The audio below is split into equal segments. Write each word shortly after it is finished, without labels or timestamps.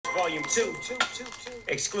Volume 2.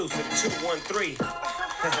 Exclusive 213.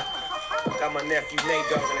 Got my nephew Nate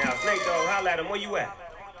Dogg in the house. Nate Dogg, holla at him. Where you at?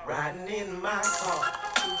 Riding in my car.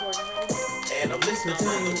 And I'm listening to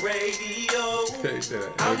the radio.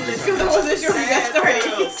 I'm listening to wasn't sure you got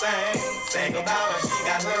started. Sang about how she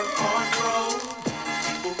got her control.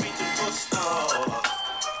 People reaching for stars.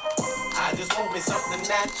 I just want me something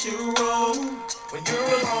natural. When you're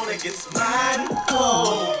alone, it gets mighty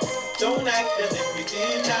cold. Don't act as if you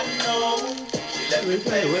did not know. She let me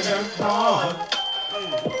play with her heart.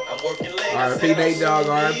 I'm working late. R.I.P. Nate Dogg,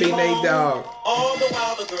 R.I.P. Nate Dogg. All the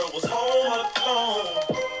while the girl was home alone.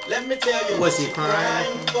 Let me tell you What's he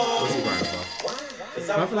crying for? What's he crying for? Cause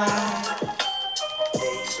I'm fly.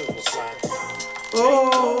 Yeah, super fly. Oh,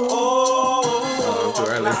 too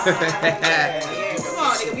early. Come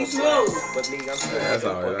on, nigga, be smooth. But me, I'm smooth. That's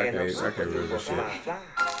all right. I can't read this shit.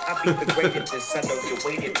 I be the greatest, I know you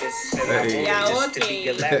waited this. And I Hey. want Yeah, just to be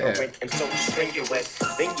elaborate and so strenuous.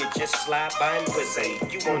 Then you just slide by and quiz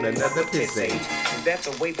You want another piss age. Is that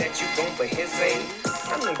the way that you gon' for his age?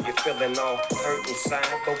 I know you're feeling all hurt inside,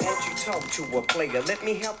 but won't you talk to a player? Let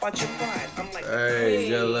me help out your pride. I'm like, Hey,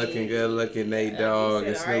 good looking Nate Dogg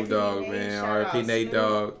and Snoop Dogg, man. R.I.P. Nate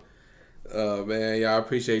Dogg. Man, y'all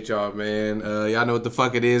appreciate y'all, man. Y'all know what the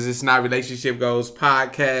fuck it is. It's Not Relationship Goals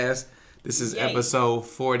podcast. This is episode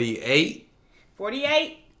 48.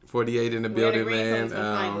 48. 48 in the building, man.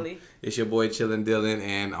 It's your boy Chillin' Dylan,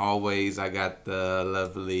 and always I got the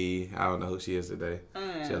lovely, I don't know who she is today.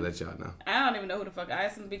 She'll let y'all know. I don't even know who the fuck. I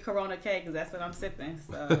assume to be Corona K because that's what I'm sipping.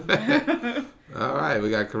 So. All right,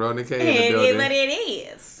 we got Corona K in the It building. is what it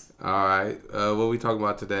is. All right, what we talking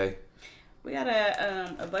about today? We got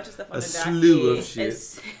a bunch of stuff on A the docket. slew of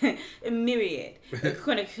shit. A myriad, a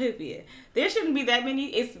cornucopia. There shouldn't be that many.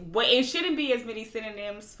 It shouldn't be as many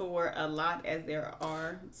synonyms for a lot as there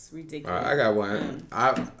are. It's ridiculous. All right, I got one.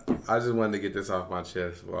 I just wanted to get this off my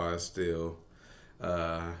chest while it's still,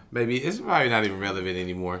 maybe it's probably not even relevant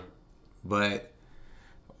anymore. But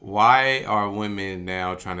why are women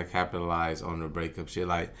now trying to capitalize on the breakup shit?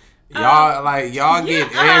 Like, y'all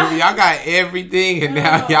got everything, and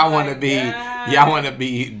now y'all want to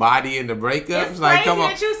be bodying the breakups. It's like, crazy come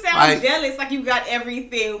on, that you sound like, jealous, like you got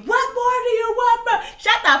everything. What more do you want?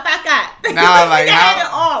 Shut the fuck up. Nah, like, we can't have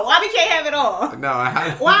it all. Why we can't have it all? No,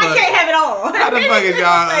 Why I can't have it all? How the fuck is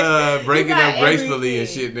y'all breaking up gracefully everything. and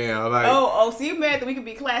shit now? Like, so you mad that we can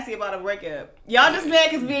be classy about a breakup? Y'all just mad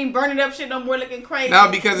because we ain't burning up shit no more, looking crazy. No,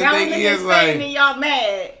 because the now thing we is, looking like, insane and y'all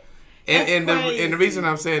mad. And the reason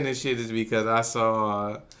I'm saying this shit is because I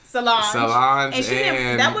saw Solange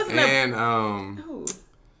and who?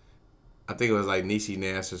 I think it was like Niecy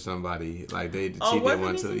Nash or somebody. Like she did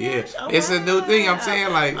one too. Niecy Yeah, Nash? Oh, it's a new thing. I'm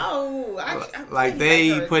saying like, I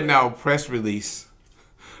they putting out press release.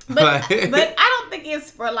 But I don't think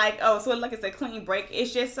it's for like, so like it's a clean break.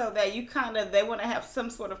 It's just so that they want to have some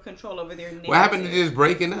sort of control over their narrative. What happened to just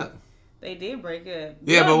breaking up? They did break up.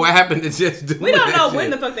 Yeah, but what happened to just doing We don't know that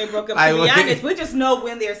when shit? the fuck they broke up, to be honest. We just know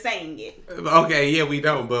when they're saying it. Okay, yeah, we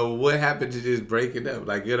don't. But what happened to just breaking up?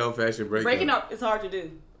 Like good old fashioned breaking up. Breaking up is hard to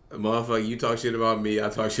do. Motherfucker, you talk shit about me, I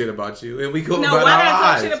talk shit about you, and we go No, about why our did I talk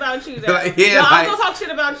lives. shit about you though? Like, yeah, no, like, I'm gonna talk shit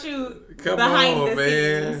about you behind the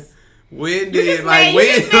scenes. When You did just like mad, when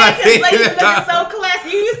you just mad because ladies looking so classy.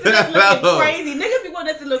 You used to just looking No. crazy. Niggas be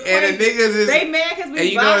wanting us to look crazy. And the niggas is they mad because we and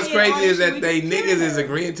you know what's buying all crazy is this that shit, they we just niggas care. is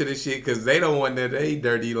agreeing to the shit because they don't want that they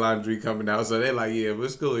dirty laundry coming out. So they're like, yeah,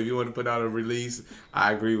 it's cool if you want to put out a release.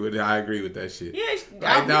 I agree with it. I agree with that shit. Yeah,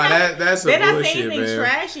 like, no, that's some they're not bullshit, saying anything man.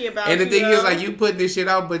 trashy about and the you, thing is, though. like, you put this shit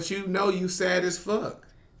out, but you know you sad as fuck.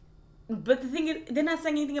 But the thing is, they're not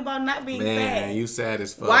saying anything about not being Man, sad. you sad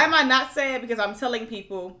as fuck. Why am I not sad? Because I'm telling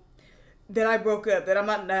people that I broke up, that I'm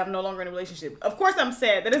no longer in a relationship. Of course I'm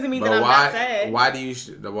sad. That doesn't mean that I'm not sad. Why do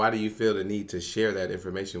you feel the need to share that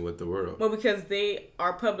information with the world? Well, because they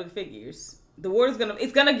are public figures. The word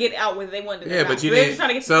is gonna get out whether they want it or yeah, not. but you so they're didn't. just trying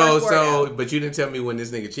to get the first word out. But you didn't tell me when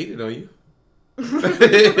this nigga cheated on you.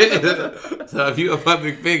 So if you a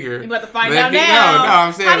public figure, you about to find let out me now. know. No,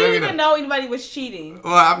 I'm saying. How do you even know anybody was cheating?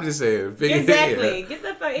 Well, I'm just saying. Exactly. Yeah. Get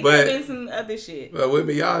the fuck. It could have been some other shit. But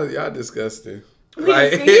women, y'all disgusting. You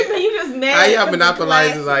Like, just mad. how y'all because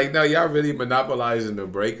monopolizing? the Like, no, y'all really monopolizing the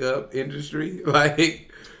breakup industry.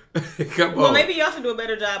 Like, come on. Well, maybe y'all should do a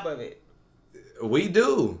better job of it. We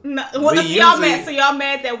do. No, well, so y'all mad. So y'all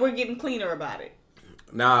mad that we're getting cleaner about it.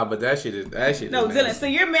 Nah, but that shit is No, is Dylan. nasty. So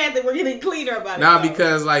you're mad that we're getting cleaner about it. Nah, though.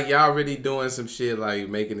 because like y'all really doing some shit like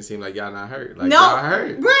making it seem like y'all not hurt. Like no, y'all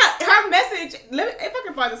hurt. Bruh, her message. If I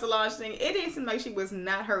can find the Solange thing, it didn't seem like she was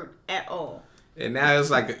not hurt at all. And now it's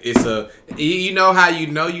like you know how you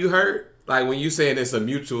know you hurt Like when you saying it's a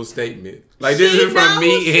mutual statement. Like this She is from knows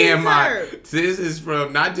me she's and my. hurt. This is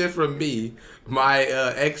from not just from me. My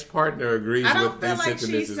ex-partner agrees I with don't feel this like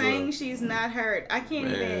sentiment she's as saying well. she's not hurt. I can't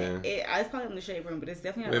Man. even. It's probably in the shade room, but it's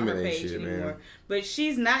definitely not Women on her ain't page shit, anymore. man. But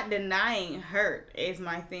she's not denying hurt. Is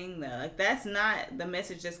my thing though. Like that's not the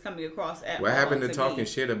message that's coming across at What all happened to me. talking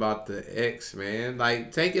shit about the ex, man?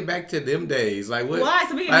 Like take it back to them days. Like what? Why?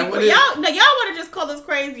 So we like, can what be, is- y'all want to just call us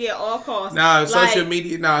crazy at all costs. Nah, Like, social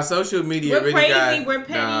media. Nah, social media we're really crazy. got. We're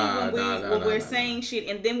petty nah, when we're saying shit,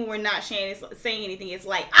 and then when we're not saying anything, it's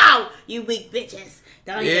like, "Ow, you weak bitches."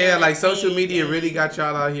 Don't even Yeah, like say social media anything. really got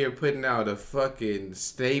y'all out here putting out a fucking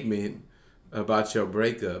statement about your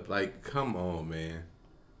breakup. Like, come on, man.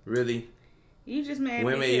 Really? You just mad.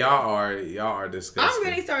 Women, because- y'all are disgusting. I'm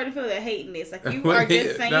really starting to feel that hating this. Like you What are is-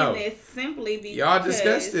 just saying no. this simply because Y'all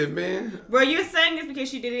disgusted, man. Bro, you're saying this because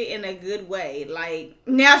she did it in a good way. Like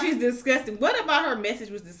now she's disgusting. What about her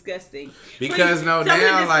message was disgusting? Because Please, no, tell me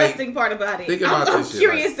now the like disgusting part about it. think about I'm this shit,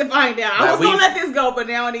 curious to find out. I like, was gonna we- let this go, but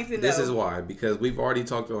now I need to know. this is why, because we've already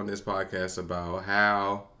talked on this podcast about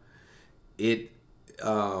how it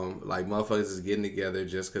like motherfuckers is getting together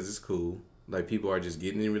just because it's cool. Like people are just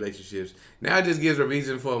getting in relationships. Now it just gives a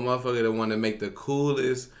reason for a motherfucker to want to make the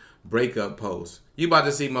coolest breakup post. You about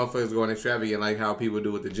to see motherfuckers going extravagant like how people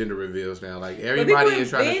do with the gender reveals now. Like everybody is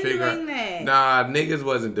trying to figure out. that. Nah, niggas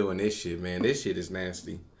wasn't doing this shit, man. This shit is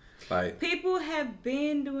nasty. Like People have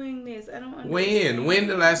been doing this. I don't understand. when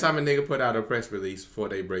the last time a nigga put out a press release before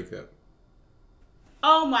they break up?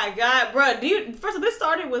 Oh my God, bro! First of all, this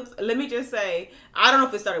started with. Let me just say, I don't know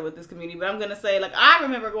if it started with this community, but I'm gonna say, like, I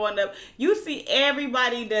remember growing up. You see,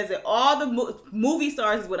 everybody does it. All the movie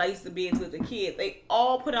stars is what I used to be into as a kid. They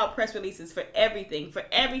all put out press releases for everything,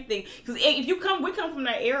 Because if we come from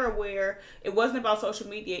that era where it wasn't about social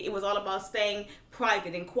media. It was all about staying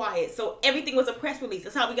private and quiet. So everything was a press release.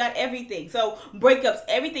 That's how we got everything. So breakups,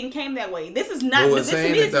 everything came that way. This is not. Who was This,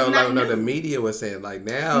 saying this it though? is not Like, no, new. the media was saying like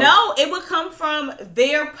now. No, it would come from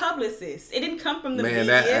their publicist. It didn't come from the Man, media.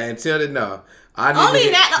 that until the no. I need Only to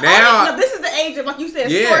get, that. now. No, this is the age of, like you said,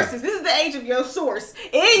 Yeah. sources. This is the age of your source.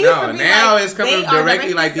 It used No, to be now like, it's coming they are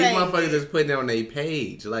directly like these saying motherfuckers it. is putting it on their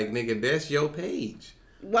page. Like nigga, that's your page.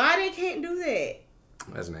 Why they can't do that?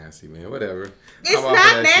 That's nasty, man. Whatever. It's I'm off of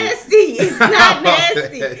not that nasty. shit. It's not I'm off of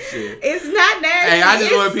nasty. that shit. It's not nasty. Hey, I just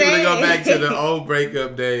It's want people to go back to saying- the old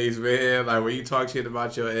breakup days, man. Like when you talk shit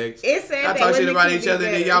about your ex. It's saying Y'all that talk shit women about can each be other,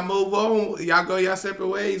 and then better. y'all move on. Y'all go y'all separate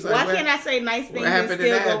ways. Like, Why can't I say nice things what and happened to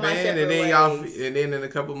still that, go my man? separate And then ways? and then in a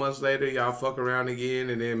couple months later, y'all fuck around again,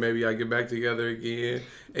 and then maybe y'all get back together again,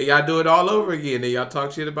 and y'all do it all over again. Then y'all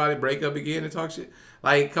talk shit about it, break up again, and talk shit.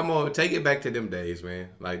 Like, come on, take it back to them days, man.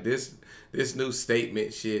 Like this new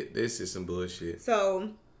statement shit. This is some bullshit. So,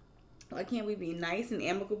 why can't we be nice and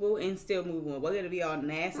amicable and still move on? We're gonna be all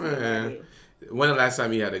nasty about Man. it. When the last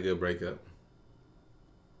time you had a good breakup?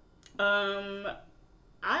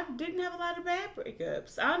 I didn't have a lot of bad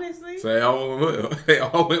breakups, honestly. So they all went well. They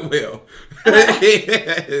all went well.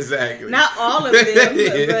 Exactly. Not all of them,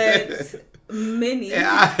 but many. And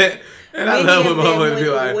I Many love of when them motherfuckers be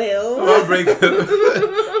went like, well. my breakup.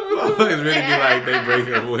 Motherfuckers really be like, they break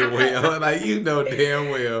up went well. Like, you know damn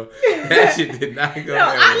well that shit did not go No,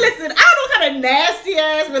 well. listen, I don't know what kind of nasty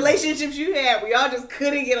ass relationships you had where y'all just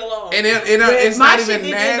couldn't get along. And But it's my not shit even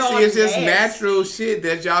didn't end nasty. on It's just nasty. natural shit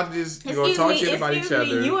that y'all just gonna talk shit about each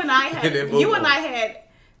other. You and I and then had move you and on. I had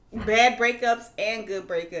bad breakups and good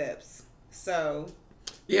breakups. So,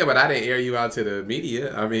 Yeah, but I didn't air you out to the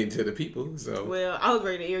media. I mean, to the people. So well, I was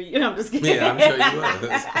ready to hear you. I'm just kidding. yeah, I'm sure you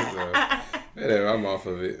was. So, whatever, I'm off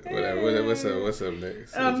of it. Whatever. What's up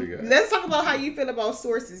next? What you got? Let's talk about how you feel about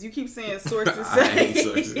sources. You keep saying sources I say. hate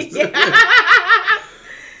sources.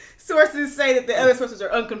 Sources say that the other sources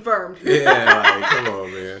are unconfirmed. Yeah, like, come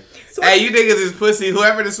on, man. Sources- Hey, you niggas is pussy.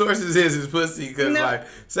 Whoever the sources is pussy. Because, No. like,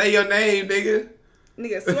 say your name, nigga.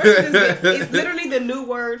 Nigga, sources is literally the new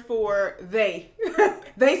word for they.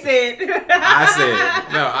 They said.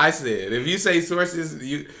 I said. If you say sources,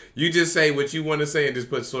 you just say what you want to say and just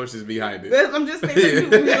put sources behind it. I'm just saying,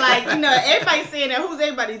 people be like, everybody's saying that. Who's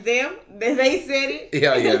everybody? Them? They said it.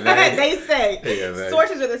 Yeah, they. They say. Yeah, they.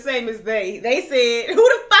 Sources are the same as they. They said. Who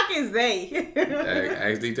the fuck is they?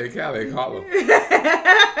 Ask DJ Khaled, call him.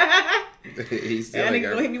 He still That ain't nigga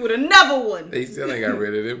gonna got. hit me with another one. He still ain't got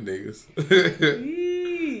rid of them niggas.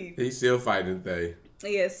 Yee. He's still fighting they.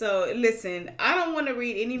 Yeah, so listen, I don't want to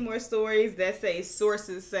read any more stories that say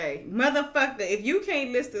sources say. Motherfucker, if you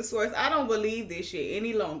can't list the source, I don't believe this shit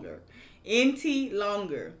any longer.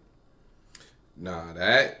 Longer. Nah,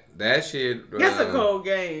 that shit. That's a cold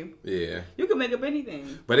game. Yeah. You can make up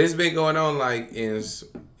anything. But it's been going on like in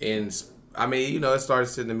I mean, you know, it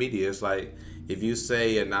starts in the media. It's like if you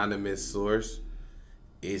say anonymous source,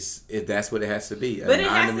 that's what it has to be. But it has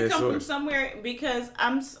to Anonymous come from source. somewhere because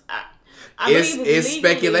I It's believe legally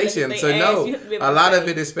speculation. they So ask no, you to be able a to lot say- of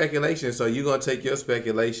it is speculation. So you're gonna take your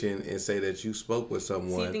speculation and say that you spoke with So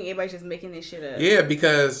someone. you think everybody's just making this shit up? Yeah,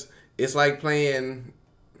 because it's like playing.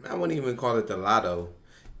 I wouldn't even call it the lotto.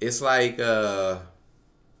 It's like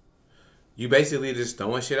you basically just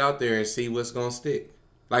throwing shit out there and see what's gonna stick.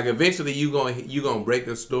 Like eventually you gonna break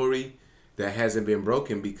a story that hasn't been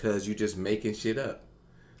broken because you just making shit up.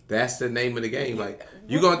 That's the name of the game. Like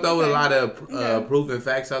you gonna throw a lot of proven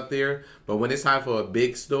facts out there, but when it's time for a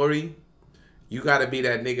big story, you gotta be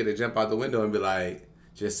that nigga to jump out the window and be like,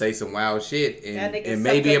 just say some wild shit That nigga and sucked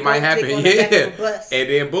maybe a it might goat dick happen. on the back of Yeah, a bus. and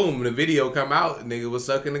then boom, the video come out, nigga was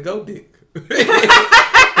sucking the goat dick.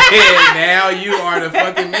 And now you are the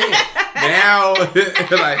fucking man. Now,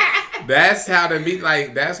 like that's how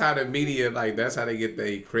the that's how the media, like that's how they get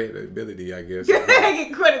their credibility, I guess.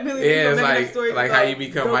 Get credibility. Yeah, for it's making up stories like how about you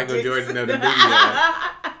become goat Michael dicks. Jordan of the media.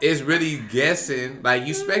 Like, it's really guessing, like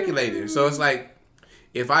you speculating. So it's like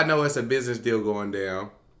if I know it's a business deal going down,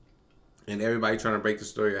 and everybody trying to break the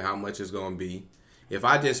story of how much it's going to be. If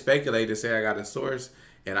I just speculate and say I got a source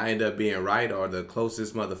and I end up being right or the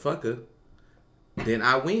closest motherfucker, then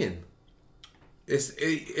I win.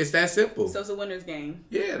 It's that simple. So it's a winner's game.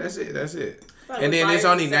 Yeah, that's it. That's it. Like And then with it's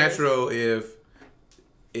bias only and status. natural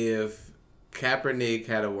if Kaepernick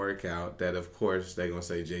had a workout that, of course, they're going to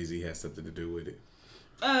say Jay-Z has something to do with it.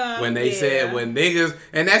 When they said, when niggas,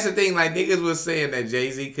 and that's the thing, like niggas was saying that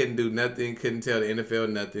Jay-Z couldn't do nothing, couldn't tell the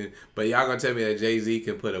NFL nothing, but y'all gonna tell me that Jay-Z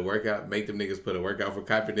can put a workout, make them niggas put a workout for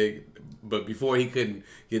Kaepernick, but before he couldn't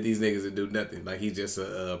get these niggas to do nothing, like he's just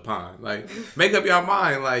a pawn. Like, make up your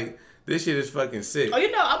mind, like, this shit is fucking sick. Oh,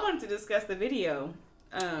 you know, I wanted to discuss the video.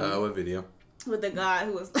 What video? With the guy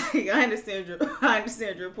who was like, I understand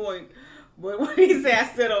your point, but what did he say? I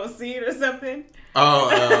still don't see it or something. Oh,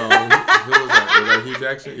 who was that? Was that Hugh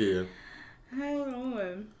Jackson? Yeah. Hold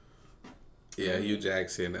on. Yeah, Hugh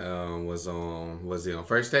Jackson was he on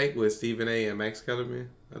First Take with Stephen A. and Max Kellerman?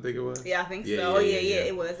 I think it was. Yeah, I think so. Oh, yeah,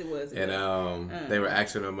 it was. And they were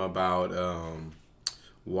asking him about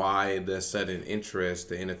why the sudden interest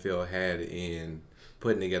the NFL had in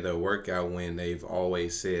putting together a workout when they've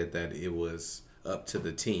always said that it was up to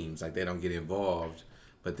the teams, like they don't get involved,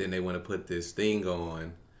 but then they want to put this thing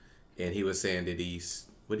on. And he was saying,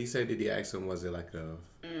 what did he say? Did he ask him, was it like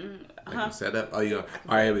a setup? Oh, all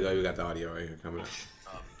right, here we go. We got the audio right here coming up.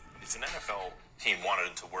 If an NFL team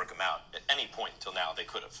wanted to work them out at any point until now, they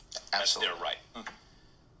could have. Absolutely. They're right. Mm-hmm.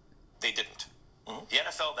 They didn't. Mm-hmm. The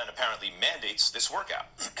NFL then apparently mandates this workout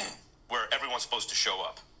where everyone's supposed to show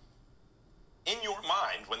up. In your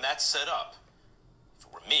mind, when that's set up, if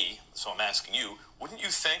it were me, so I'm asking you, wouldn't you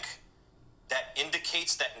think that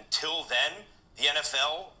indicates that until then, the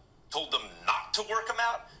NFL told them not to work them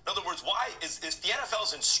out? In other words, why is the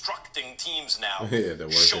NFL's instructing teams now Yeah, to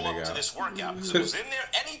work show the nigga up to out. this workout? Because it was in there,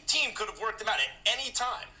 any team could have worked them out at any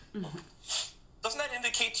time. Doesn't that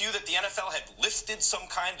indicate to you that the NFL had lifted some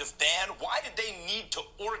kind of ban? Why did they need to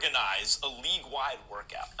organize a league-wide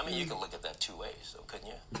workout? I mean, you can look at that two ways, though, couldn't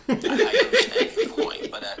you? I understand your point,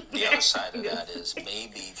 but the other side of that is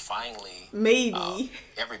finally,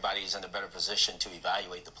 everybody's in a better position to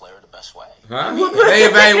evaluate the player the best way. Huh? They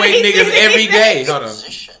evaluate niggas every day. Hold on.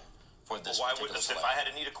 Position for this Why particular wouldn't, if player. I had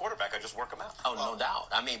to need a quarterback, I'd just work them out. Oh, no doubt.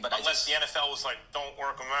 I mean, but Unless the NFL was like, don't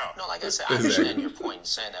work them out. No, like I said, I understand your point in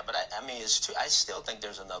saying that, but I mean, I still think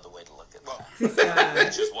there's another way to look at that.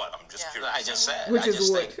 Which is what? I'm just curious. I just said. Which I is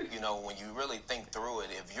just what? think, when you really think through it,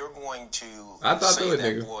 if you're going to I thought say through it,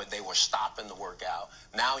 that, nigga. boy, they were stopping the workout,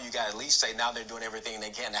 now you got to at least say now they're doing everything they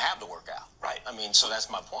can to have the workout. Right. I mean, so that's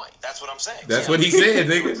my point. That's what I'm saying. That's what he said,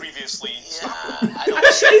 They were nigga. previously Yeah, I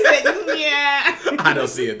don't see He said, yeah. I don't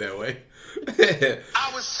see it that way.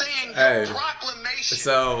 I was saying Hey. proclamation.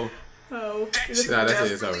 So, Oh, nah, that's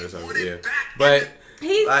it. It's over. Yeah. But,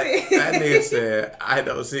 he like, said, that nigga said, I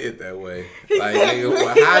don't see it that way. Like, said- nigga, well,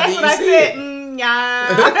 how do that's you what I see said. it?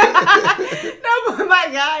 Yeah. No, but my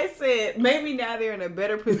guy said maybe now they're in a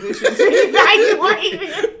better position to evaluate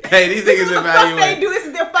him. Hey, these niggas What the fuck they evaluate. do? This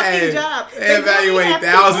is their fucking Hey, job. they literally evaluate have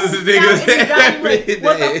thousands of people niggas sit down and evaluate. every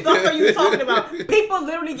What day. the fuck are you talking about? People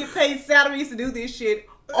literally get paid salaries to do this shit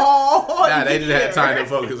all Nah, they just year. had time to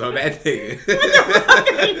focus on that nigga.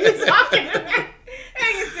 What are you talking about?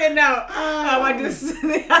 And he said, no,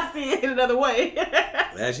 I see it another way.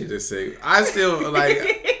 That shit is sick. I still,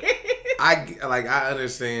 I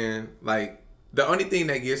understand, like, the only thing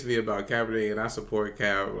that gets me about Kaepernick, and I support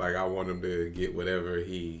Cap, like, I want him to get whatever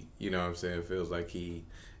he, you know what I'm saying, feels like he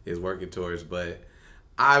is working towards, but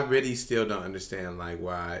I really still don't understand like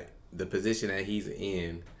why the position that he's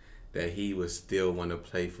in, that he would still want to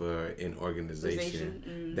play for an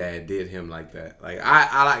organization that did him like that. Like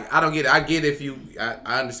I don't get it. I get if you.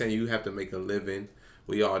 I understand you have to make a living.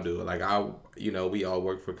 We all do. Like we all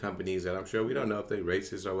work for companies that I'm sure we don't know if they're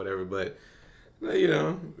racist or whatever, but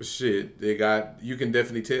shit, you can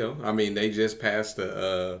definitely tell. I mean, they just passed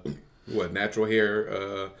natural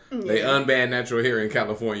hair. They unbanned natural hair in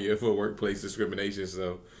California for workplace discrimination.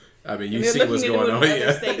 So, I mean, you see what's going on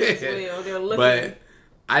here. But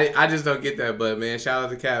I just don't get that. But man, shout out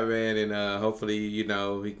to Cap, man, and hopefully he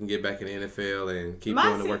can get back in the NFL and keep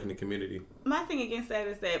doing the work in the community. My thing against that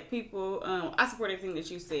is that people, I support everything that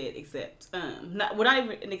you said, except not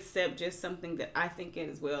even accept, just something that I think it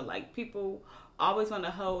as well. Like, people always want to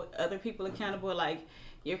hold other people accountable. Like,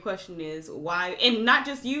 your question is why, and not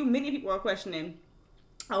just you, many people are questioning,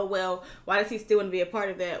 oh, well, why does he still want to be a part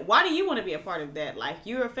of that? Why do you want to be a part of that? Like,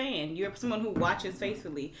 you're a fan. You're someone who watches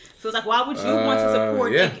faithfully. So it's like, why would you want to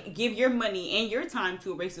support and give your money and your time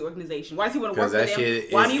to a racist organization? Why does he want to work for them?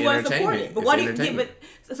 Why do you want to support it? But why do you?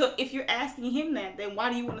 So if you're asking him that, then why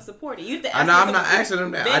do you want to support it? You have to ask I'm not asking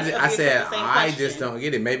him that. I said I just don't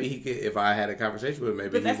get it. Maybe he could. If I had a conversation with him,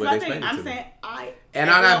 maybe he would explain it to me. And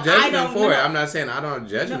I'm not judging him for it. I'm not saying I don't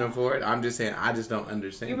judge him for it. I'm just saying I just don't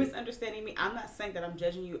understand. You're misunderstanding me. I'm not saying that I'm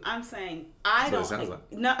judging you. I'm saying I don't. That's what it sounds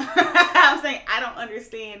like. No, I'm saying I don't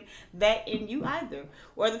understand that in you either.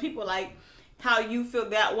 Or the people like how you feel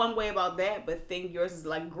that one way about that, but think yours is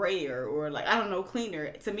like grayer or like I don't know,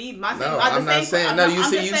 cleaner. To me, my thing. I'm not saying. No, you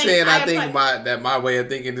saying I think my way of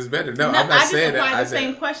thinking is better. No, I'm not saying that. The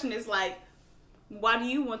same question is like, why do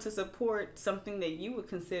you want to support something that you would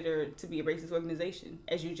consider to be a racist organization,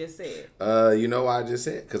 as you just said? You know why I just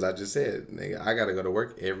said? Because I just said, nigga, I got to go to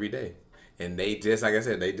work every day. And they just, like I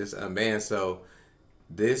said, they just unbanned. So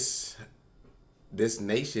this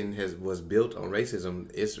nation was built on racism.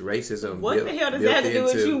 It's racism. What the hell does that have to do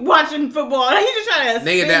with you watching football? You just trying to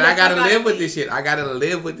nigga, that I gotta live with this shit. I gotta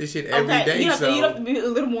live with this shit every day. You have to be a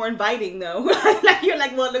little more inviting though. Like you're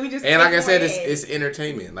like, well, let me just. And like I said, it's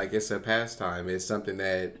entertainment. Like it's a pastime. It's something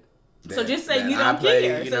that so just say you don't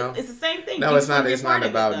care. So it's the same thing. No, it's not. It's not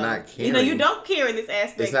about not caring. You don't care in this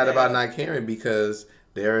aspect. It's not about not caring because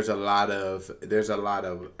there's a lot of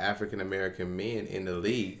African American men in the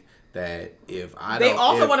league. That they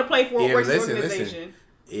also want to play for a racist organization.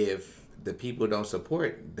 If the people don't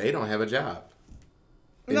support, they don't have a job,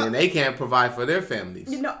 and then they can't provide for their families.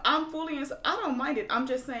 I'm fully. I don't mind it. I'm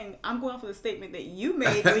just saying. I'm going for the statement that you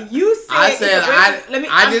made when you said.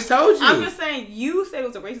 I just told you. I'm just saying. You said it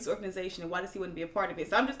was a racist organization, and why does he want to be a part of it?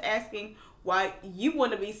 So I'm just asking why you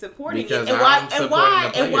want to be supporting it, and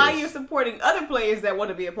why you're supporting other players that want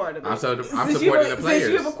to be a part of it. I'm supporting the players.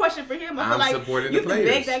 Since you have a question for him, I feel like supporting you the can players.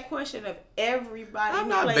 beg that question of everybody. I'm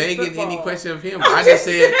not begging any question of him. I just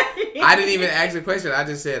said I didn't even ask the question. I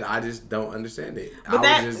just said I just don't understand it. But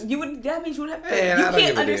that means you would have to. You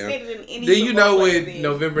can't understand it in any. Do you know when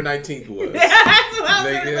November 19th was? That's what I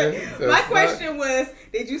was gonna say. My question was: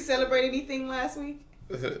 did you celebrate anything last week?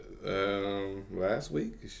 Last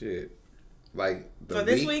week, shit. Like the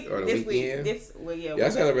week or the weekend? I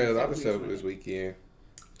celebrated a lot of stuff this weekend.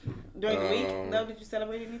 During the week? No, did you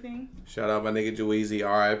celebrate anything? Shout out my nigga Joeezy,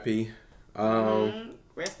 R.I.P.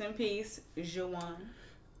 Rest in peace, Juwan.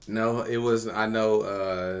 No, it was. I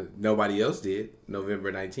know nobody else did.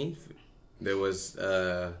 November 19th. There was.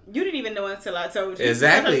 You didn't even know until I told you.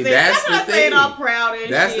 Exactly. That's the thing. Saying all proud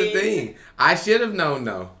and that's shit. The thing. I should have known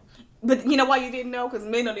though. But you know why you didn't know? Because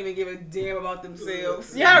men don't even give a damn about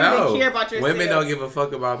themselves. Y'all don't even care about yourselves. Women don't give a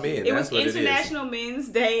fuck about men. It was International Men's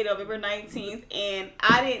Day, November 19th, and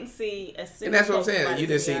I didn't see a single. And that's what I'm saying. You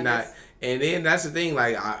didn't see not. And then that's the thing.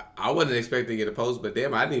 Like I wasn't expecting to get a post, but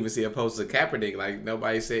damn, I didn't even see a post to Kaepernick. Like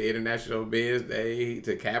nobody said International Men's Day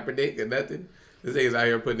to Kaepernick or nothing. This nigga's out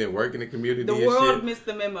here putting in work in the community. The world missed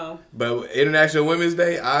the memo. But International Women's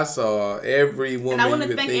Day, I saw every woman. And I want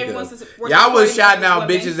to thank everyone for supporting. Y'all was shouting out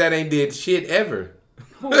bitches that ain't did shit ever.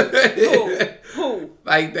 Who?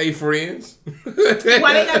 Like they friends. Why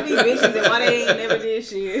they gotta be bitches and why they ain't never did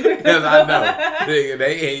shit? Because I know.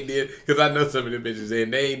 They ain't did. Because I know some of the bitches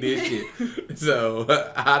and they ain't did shit. So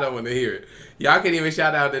I don't want to hear it. Y'all can't even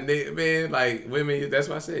shout out the man. Like women, that's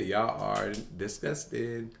why I said y'all are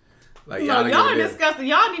disgusted. Like y'all are disgusting.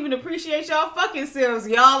 Y'all didn't even appreciate y'all fucking selves.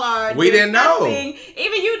 Y'all are. We didn't know. Even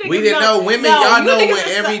you niggas. We didn't know. Women, y'all know what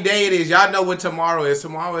every day it is. Y'all know what tomorrow is.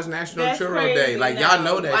 Tomorrow is National Churro Day. Like y'all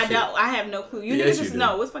know that. I have no clue. You niggas just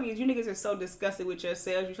know. What's funny is you niggas are so disgusted with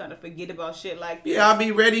yourselves. You trying to forget about shit like this. Yeah, I'll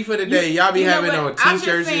be ready for the day. Y'all be having on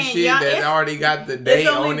t-shirts and shit that already got the day on it.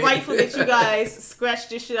 It's only rightful that you guys scratch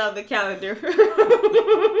this shit out of the calendar.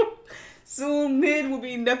 Soon men will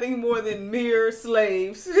be nothing more than mere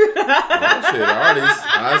slaves. Oh shit,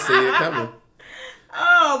 I see it coming.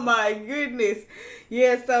 Oh my goodness.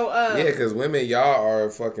 Yeah, so yeah, because women, y'all are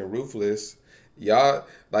fucking ruthless. Y'all,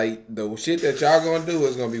 like, the shit that y'all gonna do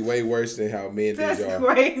is gonna be way worse than how men do y'all. That's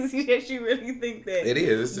crazy that you really think that. It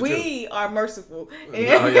is. It's the we are merciful. No,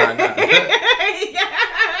 y'all not.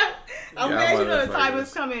 I'm glad you know the time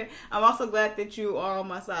is coming. I'm also glad that you are on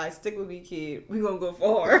my side. Stick with me, kid. We gonna go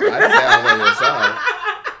far. I didn't say I was on your side.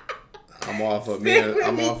 I'm off of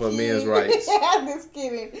men's rights. I'm just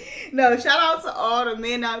kidding. No, shout out to all the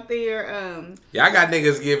men out there. Y'all got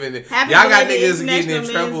niggas getting in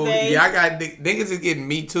trouble. Y'all got niggas is getting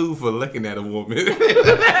me too for looking at a woman.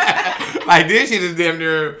 Like this shit is damn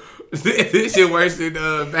near. This shit worse than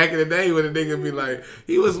back in the day when a nigga be like,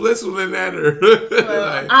 he was whistling at her.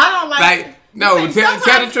 Well, I don't like no, tell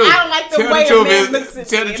the truth. I don't like the way a man looks at me.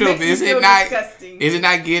 Tell the truth. Is it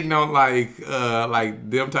not getting on like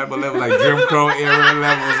them type of level, like Jim Crow era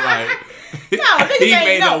levels, like no, he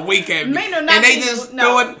made a weekend and they just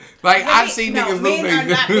throwing like I've seen niggas lose. Men are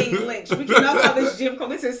not being lynched. We cannot call this Jim Crow.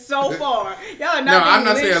 This is so far. Y'all are not. No, I'm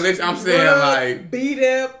not saying lynched. I'm saying like beat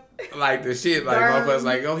up. Like the shit, like motherfuckers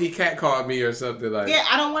like, oh, he catcalled me or something like. Yeah,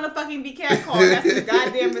 I don't want to fucking be catcalled. That's a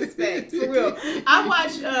goddamn respect, for real. I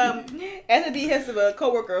watched Anthony Hess, a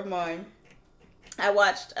coworker of mine. I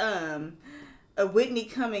watched a Whitney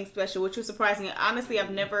Cummings special, which was surprising. Honestly, I've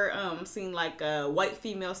never seen like a white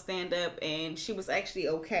female stand up, and she was actually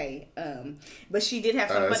okay. But she did have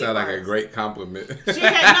some funny parts. That sounded like a great compliment. She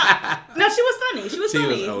had no, she was funny. She was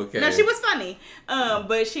funny. Was okay. No, she was funny.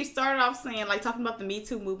 But she started off saying like talking about the Me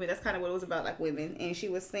Too movement. That's kind of what it was about, like women. And she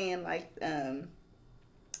was saying like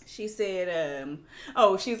she said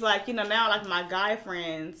she's like, you know, now like my guy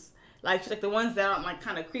friends. Like the ones that aren't like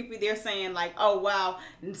kind of creepy, they're saying like, oh wow,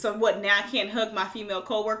 and so what, now I can't hug my female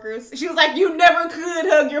coworkers? She was like, you never could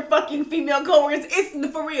hug your fucking female coworkers. It's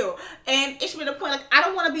for real. And it's been a point like, I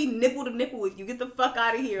don't want to be nipple to nipple with you. Get the fuck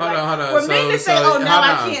out of here. Hold on. For me to say, oh now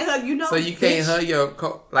I can't hug you, no. So you can't hug your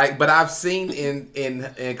but I've seen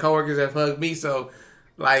in coworkers that have hugged me, so.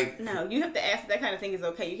 Like no, you have to ask if that kind of thing is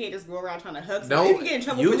okay. You can't just go around trying to hug somebody. No, you get in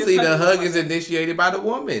trouble usually the hug is initiated by the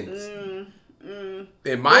woman.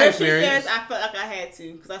 In my experience, she says I felt like I had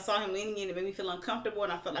to because I saw him leaning in. It made me feel uncomfortable,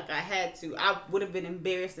 and I felt like I had to. I would have been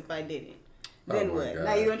embarrassed if I didn't. Then what? God.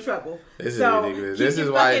 Now you're in trouble. This is ridiculous. This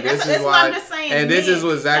is why. I'm just saying. And this is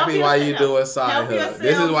exactly why you do a side hug.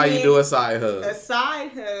 This is why you do a side hug. A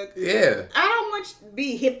side hug. Yeah. I don't want you to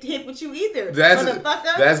be hip to hip with you either.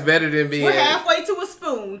 That's better than being. We're halfway to a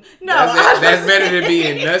spoon. No, that's better than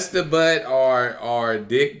being nuts to butt or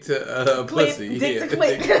dick to pussy. Dick to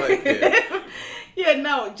click. Yeah. Yeah,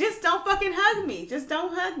 no, just don't fucking hug me. Just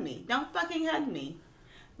don't hug me. Don't fucking hug me.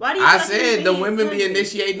 Why do you? I said the women be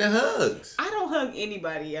initiating the hugs. I don't hug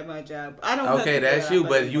anybody at my job. I don't. Okay, that's you,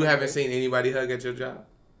 but you haven't seen anybody hug at your job.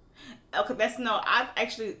 Okay, I've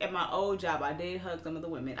actually at my old job I did hug some of the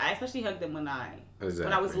women. I especially hugged them when I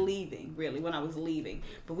was leaving. Really, when I was leaving,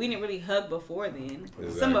 but we didn't really hug before then.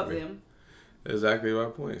 Exactly. Some of them. Exactly my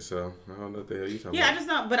point. So I don't know what the hell you talking about. Yeah, I just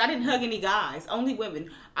not. But I didn't hug any guys. Only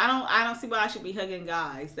women. I don't see why I should be hugging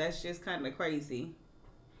guys. That's just kind of crazy.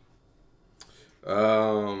 I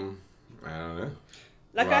don't know.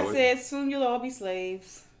 Like I said, soon you'll all be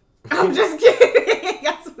slaves. I'm just kidding.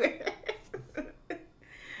 I swear.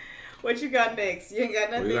 What you got next? You ain't got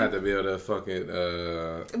nothing? We got to build a fucking...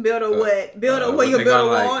 build a what? Build a... What, you build a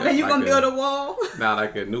wall? Now you gonna build a wall? Not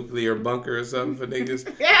like a nuclear bunker or something for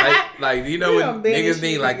niggas. like you know what niggas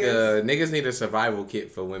need? Like niggas need a survival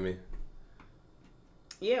kit for women.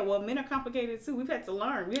 Yeah, well, men are complicated too. We've had to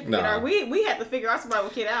learn. We had to figure our survival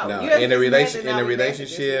kit out. No, in a relationship,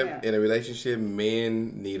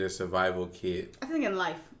 men need a survival kit. I think in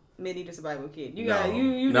life, men need a survival kit. You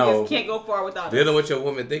just can't go far without dealing with your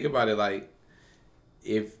woman. Think about it, like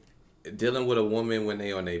if dealing with a woman when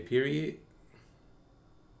they on their period.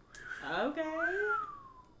 Okay.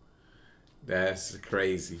 That's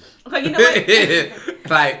crazy. Okay, you know what?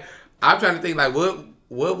 Like I'm trying to think, like what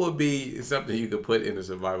what would be something you could put in a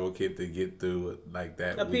survival kit to get through like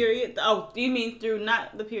that? A period? Oh, do you mean through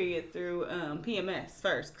not the period, through PMS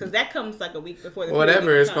first? Because that comes like a week before the whatever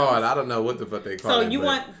period it's comes. called. I don't know what the fuck they call So it. you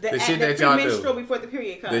want the shit that y'all premenstrual do before the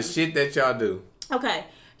period comes? the shit that y'all do. Okay,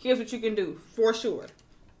 here's what you can do for sure.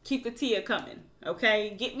 Keep the Tia coming.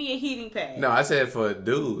 Okay, get me a heating pad. No, I said for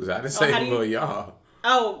dudes. I didn't say for y'all.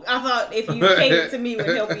 Oh, I thought if you catered to me would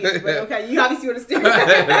help you, but okay, you obviously understand.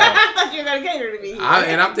 I thought you were gonna cater to me.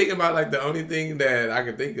 And I'm thinking about like the only thing that I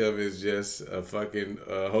can think of is just a fucking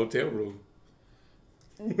hotel room.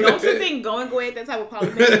 Don't you think going away at that time would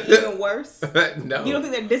probably make it even worse? No. You don't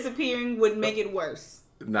think that disappearing would make it worse?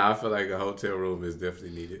 Nah, I feel like a hotel room is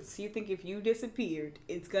definitely needed. So you think if you disappeared,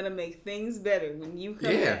 it's gonna make things better when you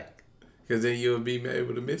come Yeah, back? because then you'll be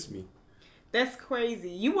able to miss me. That's crazy.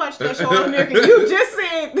 You watched that show on American. You just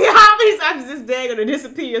said how many times is this day gonna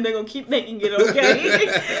disappear and they're gonna keep making it okay.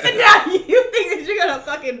 And now you think that you're gonna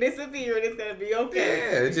fucking disappear and it's gonna be okay.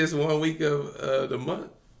 Yeah, it's just 1 week of the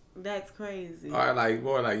month. That's crazy. Or like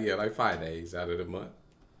more like 5 days out of the month.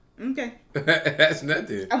 Okay. That's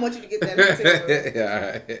nothing. I want you to get that hotel room. Yeah, all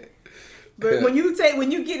right. But when you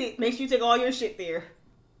get it, make sure you take all your shit there.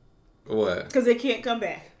 What? Because they can't come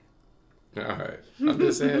back. All right. I'm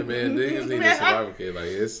just saying, man, niggas need a survival kit. Like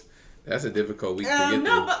that's a difficult week to get through.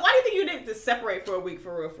 No, but why do you think you didn't just separate for a week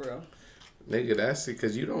for real? Nigga, that's it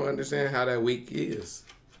because you don't understand how that week is.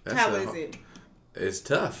 How is it? It's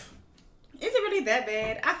tough. Is it really that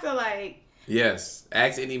bad? I feel like. Yes.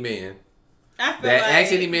 Ask any man.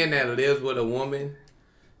 Ask any man that lives with a woman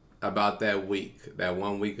about that week, that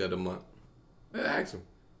 1 week of the month. Ask them.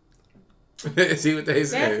 See what they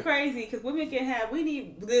say. That's crazy because women can have. We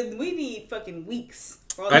need fucking weeks.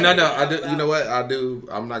 I know. I do. You know what? I do.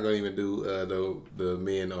 I'm not gonna even do the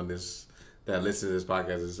men on this that listen to this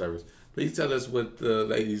podcast as a service. Please tell us what the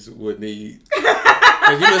ladies would need.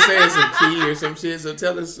 Cause you were saying some tea or some shit, so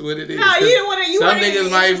tell us what it is. No, you don't want to.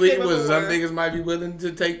 Some niggas might be willing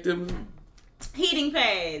to take them. Heating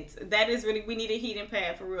pads. That is really. We need a heating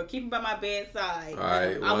pad for real. Keep them by my bedside. All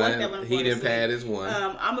right, I want that one. Heating pad is one.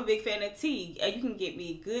 I'm a big fan of tea. You can get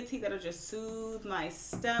me good tea that'll just soothe my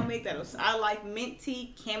stomach. I like mint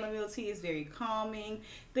tea. Chamomile tea is very calming.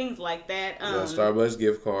 Things like that. Starbucks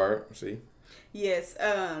gift card. See. Yes.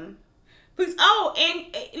 Please. Oh,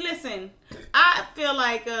 and listen. I feel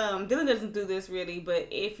like Dylan doesn't do this really, but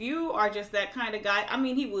if you are just that kind of guy, I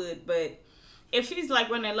mean, he would, but. If she's like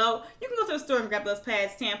running low, you can go to the store and grab those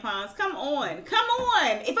pads, tampons. Come on.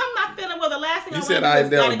 If I'm not feeling well, the last thing you said I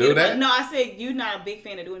don't do that. No, I said you're not a big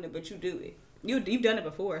fan of doing it, but you do it. You've done it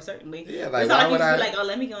before, certainly. Yeah, like it's why like would I? Be like, oh,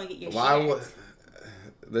 let me go and get your shit.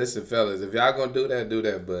 Listen, fellas, if y'all gonna do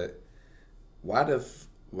that. But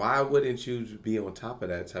why wouldn't you be on top of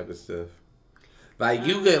that type of stuff? Like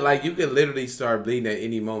you could literally start bleeding at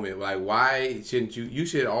any moment. Like why shouldn't you? You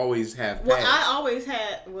should always have pads. Well, I always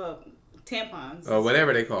had tampons or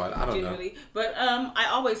whatever they call it. I don't know. But I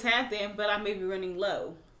always have them, but I may be running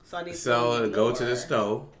low, so I need to go to the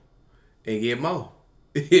store and get more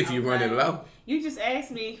if you're running low. You just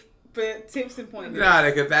asked me for tips and pointers. Nah,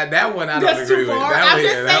 because that one I don't That's agree too far. with. I'm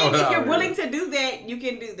just saying if you're willing to do that, you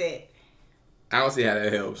can do that. I don't see how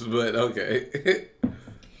that helps, but okay.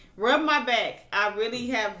 Rub my back. I really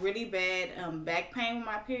have really bad back pain when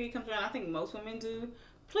my period comes around. I think most women do.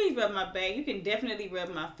 Please rub my back. You can definitely rub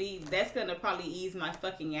my feet. That's gonna probably ease my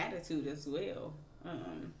fucking attitude as well.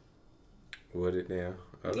 Would it now?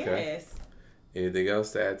 Okay. Yes. Anything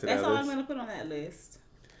else to add to that list? That's all I'm gonna put on that list.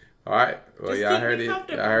 All right. Well, y'all heard it. Y'all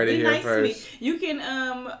heard it here first. You can,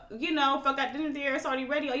 if I got dinner there, it's already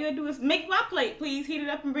ready. All you gotta do is make my plate, please. Heat it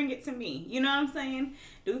up and bring it to me. You know what I'm saying?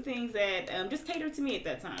 Do things that just cater to me at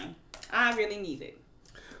that time. I really need it.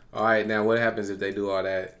 All right, now what happens if they do all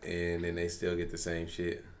that and then they still get the same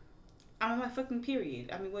shit? I'm on my fucking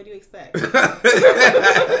period. I mean, what do you expect? Yeah,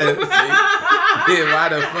 why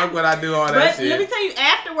the fuck would I do all that shit? But let me tell you,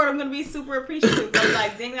 afterward, I'm going to be super appreciative. I'm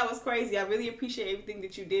like, dang, that was crazy. I really appreciate everything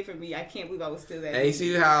that you did for me. I can't believe I was still that. And you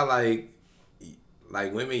see how, like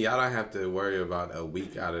women, y'all don't have to worry about a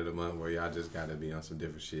week out of the month where y'all just got to be on some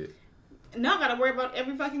different shit. No, I gotta worry about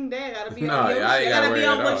every fucking day. I gotta be on your shit. I gotta be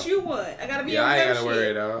on what you want. I gotta be on your shit. I ain't gotta worry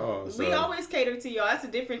at all. So. We always cater to y'all. That's the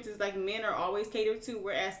difference. Is like men are always catered to.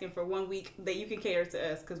 We're asking for 1 week that you can cater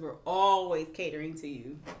to us because we're always catering to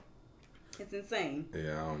you. It's insane.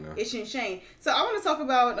 Yeah, I don't know. It's insane. So I want to talk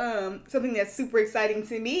about something that's super exciting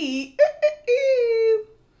to me.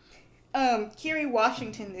 Kerry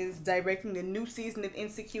Washington is directing the new season of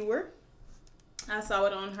Insecure. I saw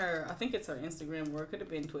it on her, I think it's her Instagram, or it could have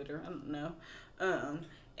been Twitter, I don't know.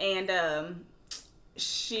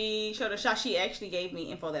 she showed a shot. She actually gave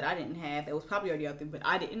me info that I didn't have. That was probably already out there, but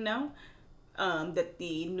I didn't know. That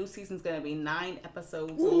the new season's gonna be 9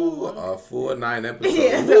 episodes long. A full 9 episodes.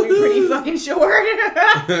 Yeah, it's gonna be pretty fucking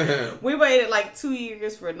short. We waited like 2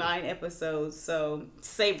 years for 9 episodes, so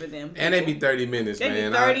savor them. And they be 30 minutes, They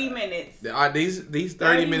man. be 30 minutes. These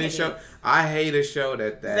 30 minute shows. I hate a show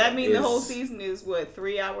that. Does that mean the whole season is what,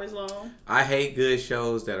 3 hours long? I hate good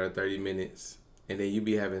shows that are 30 minutes, and then you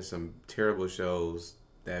be having some terrible shows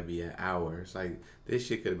that be an hour. It's like this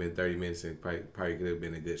shit could have been 30 minutes and probably could have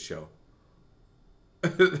been a good show.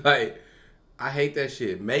 Like, I hate that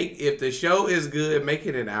shit. If the show is good, make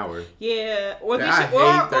it an hour. Yeah, or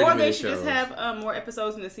they should just have more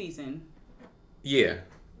episodes in the season. Yeah,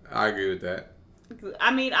 I agree with that. I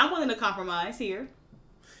mean, I'm willing to compromise here.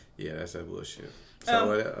 Yeah, that's that bullshit.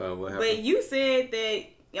 So what happened? But you said that.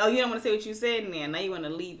 Oh, you don't want to say what you said in there. Now you want to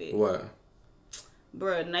leave it. What?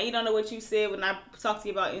 Bruh, now you don't know what you said when I talked to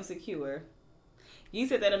you about Insecure. You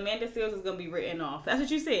said that Amanda Seales is going to be written off. That's what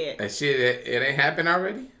you said. That shit, it ain't happened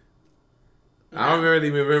already? I don't really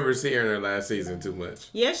remember seeing her last season too much.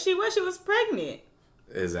 Yes, she was. She was pregnant.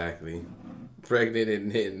 Exactly. Pregnant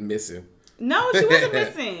and missing. No, she wasn't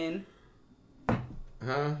missing.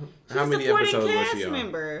 Huh? She's How many episodes was she on?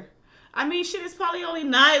 Member. I mean, shit, it's probably only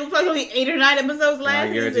 9. It was probably only 8 or 9 episodes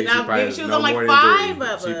last season. She was on like 5 of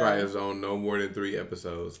them. She probably was on no more than 3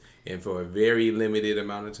 episodes. And for a very limited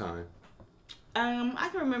amount of time. I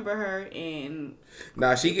can remember her in.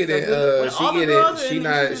 Nah, she get it. She get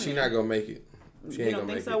it. She not gonna make it. She ain't gonna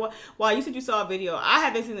make it. Why? You said you saw a video. I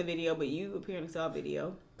haven't seen the video, but you apparently saw a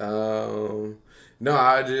video. No,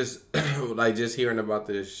 I just like just hearing about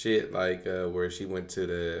this shit, like where she went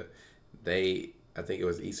to I think it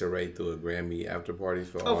was Issa Rae threw a Grammy after parties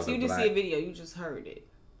for all the black. Oh, so you didn't see a video, you just heard it.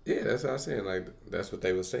 Yeah, that's what I was saying. Like, that's what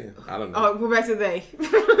they were saying. I don't know. Oh, we're back to they.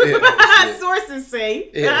 Yeah, sources say.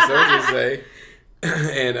 Yeah, sources say.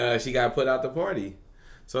 And she got put out the party.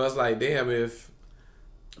 So it's like, damn, if...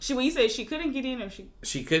 When you say she couldn't get in or she...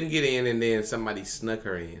 She couldn't get in and then somebody snuck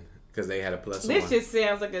her in because they had a plus this one. This just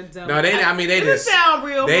sounds like a dumb... No, they didn't sound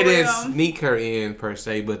real. They didn't sneak her in per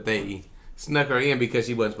se, but they... snuck her in because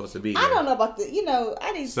she wasn't supposed to be there. I don't know about the,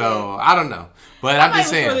 I didn't say. So, I don't know. But I'm just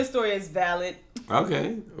saying. I'm not sure this story is valid.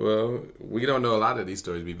 Okay. Well, we don't know a lot of these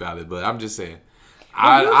stories be valid, but I'm just saying.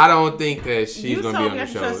 I don't think that she's going to be on the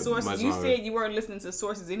show much You longer. said you weren't listening to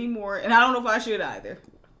sources anymore, and I don't know if I should either.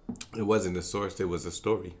 It wasn't a source. It was a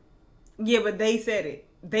story. Yeah, but they said it.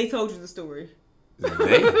 They told you the story. I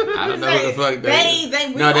don't know who the fuck they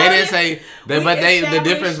didn't say. The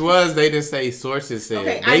difference was they didn't say sources said.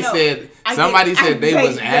 Okay, they said somebody said they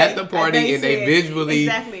was at the party and they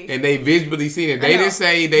visually seen it. They didn't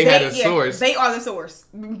say they had a source. They are the source.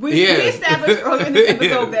 We established earlier in this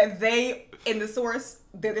episode that they in the source.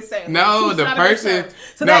 They're the same. No, the person.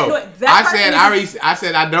 So I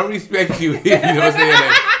said I don't respect you. You know what I'm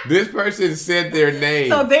saying? This person said their name.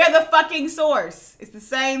 So they're the fucking source. It's the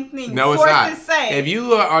same thing. No, source it's not. Is same.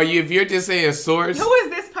 If you're just saying source, who is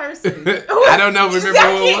this person? I don't know. Remember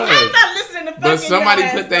who it was? I'm not listening to fucking. But somebody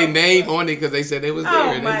put their name on it because they said they was there.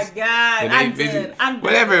 Oh my god! I'm done.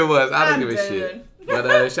 Whatever it was, I don't give a shit.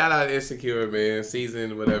 But shout out Insecure, man.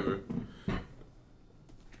 Season whatever.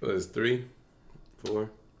 What was 3, 4?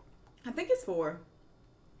 I think it's 4.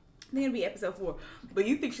 I think it'll be episode 4. But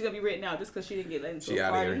you think she's gonna be written out just because she didn't get let into a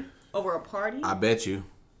party over a party? I bet you.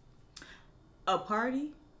 A party?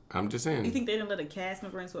 I'm just saying. You think they didn't let a cast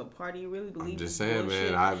member into a party? You really believe? I'm just saying,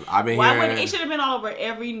 man. I've been hearing. Why it should have been all over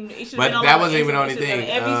every? But that wasn't even the only thing.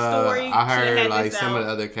 Every story. I heard like some of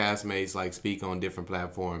the other castmates like speak on different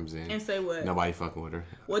platforms and say what? Nobody fucking with her.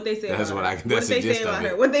 What they say? That's about what her? That's the gist of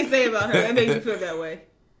it. What they say about her? That makes you feel that way.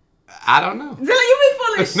 I don't know. Dylan, you be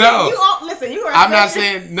full of shit. No. Listen, you are. I'm not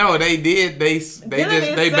saying no. They did. They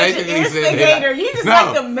basically said that. You just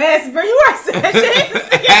like a mess, bro. You are such an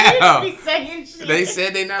instigator. You just be saying shit. They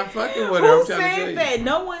said they not fucking with her. Who said that?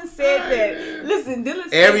 No one said that. Listen, Dylan.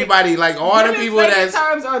 Everybody, like all the people that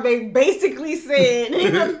terms are they basically said?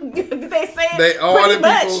 Did they say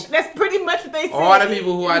it? That's pretty much what they said. All the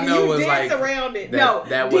people who I know was like around it.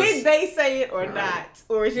 Did they say it or not?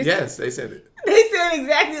 Or it's just yes, they said it. They said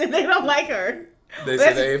exactly that they don't like her. They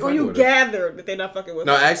said they ain't fucking with her. Or you gathered that they're not fucking with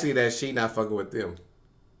her. No, actually, that she not fucking with them.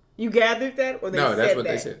 You gathered that, or they said that? No, that's what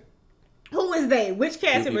they said. Who is they? Which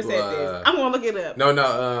cast member said this? I'm gonna look it up.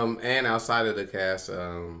 No, and outside of the cast. I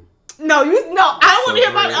don't want to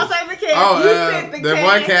hear about outside of the cast. Oh, you said the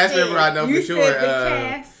one cast member I know for sure. You said the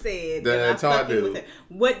cast said the tall dude.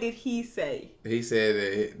 What did he say? He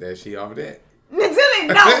said that she off deck.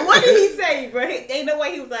 No, what did he say, bro? Ain't no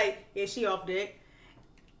way he was like, yeah, she off deck.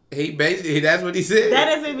 He basically, that's what he said.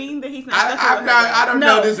 That doesn't mean that he's not. I don't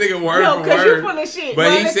know this nigga word for word. No, because you're full of shit.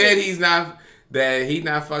 But he said he's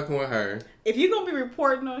not fucking with her. If you're gonna be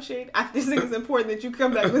reporting on shit, I just think it's important that you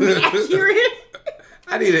come back with an accurate.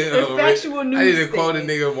 I need factual news. I need to quote a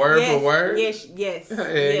nigga word for word. Yes. Get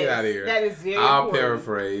out of here. That is very I'll important.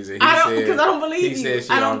 paraphrase it. Because I don't believe he you. Said she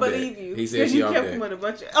I don't off believe deck. you. He said she you off kept deck. him with a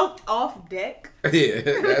bunch of off deck. Yeah,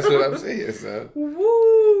 that's what I'm saying. So.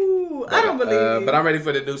 Woo! I don't believe you. But I'm ready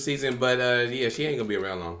for the new season. But yeah, she ain't gonna be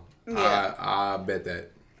around long. Yeah. I bet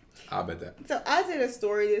that. I'll bet that. So I did a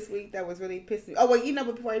story this week that was really pissing me. Oh well,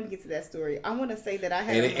 but before I even get to that story, I want to say that I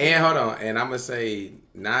had. And hold on, and I'm gonna say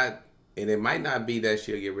not. And it might not be that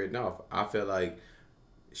she'll get written off. I feel like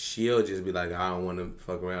she'll just be like, I don't want to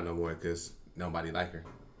fuck around no more because nobody like her.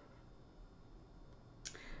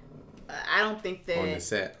 I don't think that. On the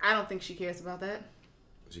set. I don't think she cares about that.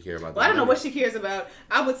 She care about that. Well, I don't know what she cares about.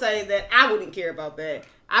 I would say that I wouldn't care about that.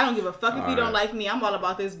 I don't give a fuck if you don't like me. I'm all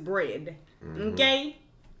about this bread. Mm-hmm. Okay?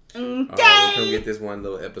 Okay? All right, we'll come get this one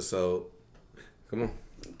little episode. Come on.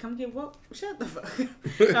 Come get what? Shut the fuck.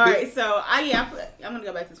 All right, so I'm gonna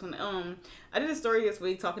go back to this one. I did a story this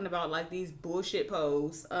week talking about like these bullshit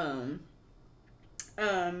posts. And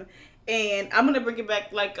I'm gonna bring it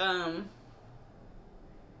back like I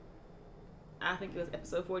think it was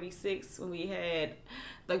episode 46 when we had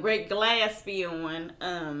the Great Glassby on.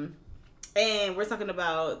 And we're talking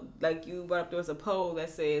about like you brought up there was a poll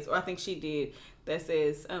that says, or I think she did, that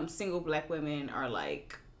says single black women are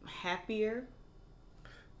like happier.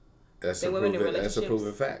 That's a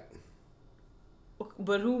proven fact.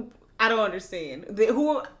 But who? I don't understand. They're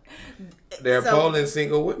polling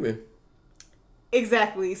single women.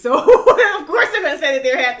 Exactly. So of course they're gonna say that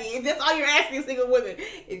they're happy. If that's all you're asking single women.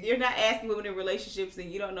 If you're not asking women in relationships, then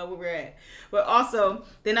you don't know where we're at. But also,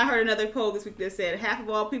 then I heard another poll this week that said half of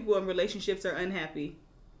all people in relationships are unhappy.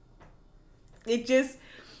 It just.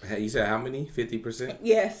 You said how many? 50%?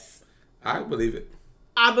 Yes. I believe it.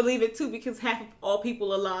 I believe it too because half of all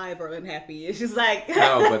people alive are unhappy. It's just like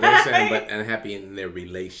no, but they're saying unhappy in their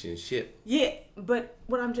relationship. Yeah, but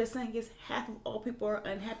what I'm just saying is half of all people are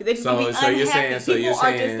unhappy. They just so be unhappy. You're saying people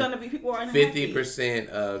are just gonna be people are unhappy. 50%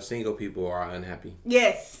 of single people are unhappy.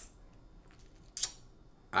 Yes.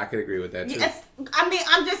 I could agree with that too. Yes. I mean,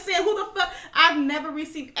 I'm just saying, who the fuck? I've never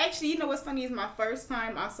received. Actually, you know what's funny is my first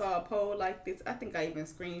time I saw a poll like this. I think I even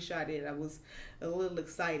screenshot it. I was a little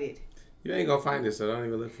excited. You ain't gonna find it, so don't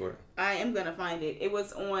even look for it. I am gonna find it. It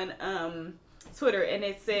was on Twitter, and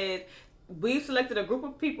it said, "We've selected a group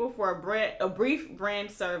of people for a brief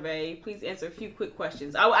brand survey. Please answer a few quick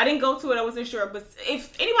questions." I didn't go to it. I wasn't sure, but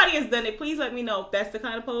if anybody has done it, please let me know if that's the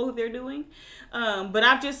kind of poll they're doing.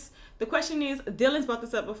 But the question is, Dylan's brought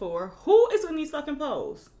this up before. Who is doing these fucking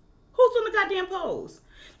polls? Who's doing the goddamn polls?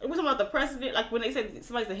 Like, we're talking about the president. Like when they said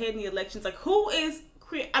somebody's ahead in the elections. Like who is?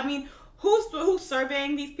 Who's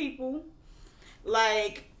surveying these people?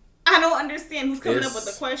 Like, I don't understand who's coming up with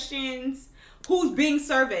the questions. Who's being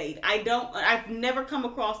surveyed? I've never come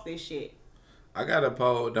across this shit. I got a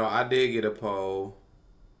poll. No, I did get a poll.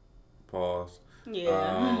 Pause.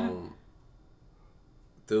 Yeah.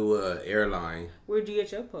 Through an airline. Where'd you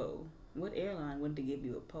get your poll? What airline wanted to give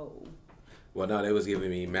you a poll? Well, no, they was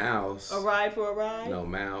giving me miles. A ride for a ride? No,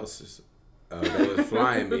 miles. They was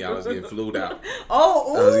flying me. I was getting flued out.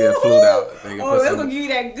 Oh, I was getting flued out. They're gonna give you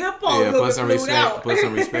that good poll. Yeah, put some respect. Put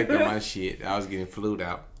some respect on my shit. I was getting flued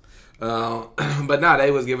out. But no,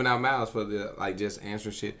 they was giving out miles for the just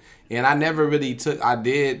answer shit. And I never really took. I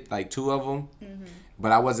did like 2 of them,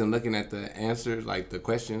 but I wasn't looking at the answers, like the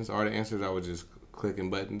questions or the answers. I was just clicking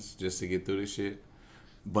buttons just to get through this shit.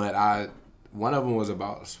 But one of them was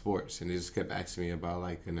about sports, and they just kept asking me about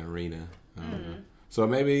like an arena. So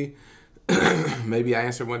maybe I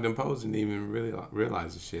answered one of them polls and didn't even really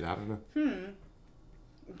realize the shit. I don't know.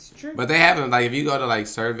 It's true. But they haven't, like, if you go to like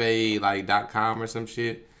survey.com or some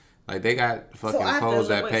shit, like they got fucking polls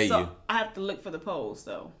that pay you. I have to look for the polls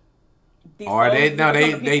though. Or they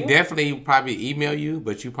definitely probably email you,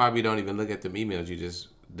 but you probably don't even look at them emails. You just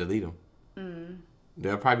delete them.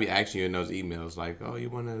 They'll probably ask you in those emails like, "Oh, you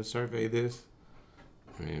want to survey this?"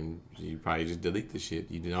 And you probably just delete the shit.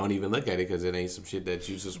 You don't even look at it because it ain't some shit that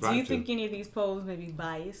you subscribe to. Do you think any of these polls may be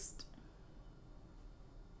biased?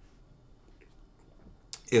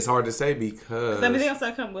 It's hard to say because... I mean, they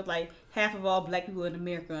also come with like half of all black people in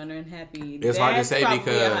America are unhappy. It's hard to say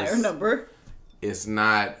because a higher number. It's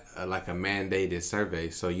not like a mandated survey,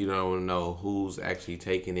 so you don't know who's actually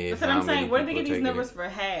taking it. That's what I'm saying. Where do they get these numbers for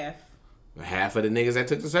half? Half of the niggas that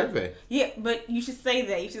took the survey. Yeah, but you should say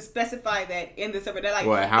that. You should specify that in the survey. They're like,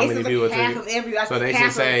 what, how many people took it? Half of everybody. So they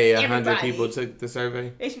should say 100 people took the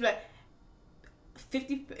survey? They should be like,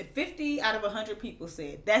 50 out of 100 people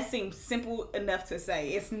said. That seems simple enough to say.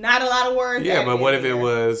 It's not a lot of words. Yeah, but what if it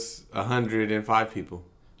was 105 people?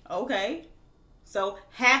 Okay. So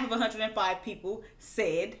half of 105 people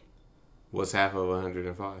said. What's half of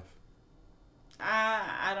 105?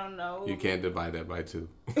 I don't know. You can't divide that by 2.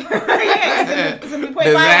 Yeah, it's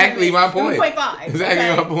exactly my point. 3.5.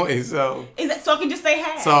 Exactly my point. So so I can just say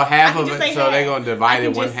half. So half of it. So they're gonna divide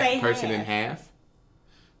it one person in half.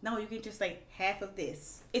 No, you can just say half of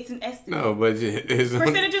this. It's an estimate. No, but it's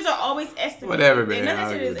percentages are always estimated. Whatever, man. And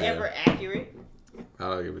nothing is ever accurate. I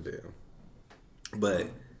don't give a damn. But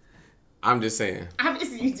I'm just saying.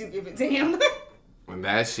 You do give a damn. When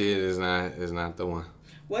that shit is not the one.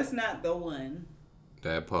 What's not the one?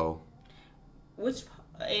 That poll. Which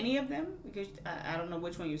any of them? Because I don't know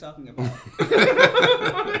which one you're talking about.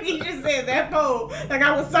 You just said that poll like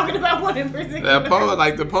I was talking about one in particular. That poll,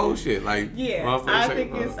 like the poll shit, like yeah.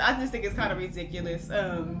 I just think it's kind of ridiculous.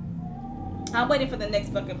 I'm waiting for the next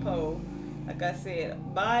fucking poll. Like I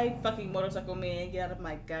said, buy fucking Motorcycle Man, get out of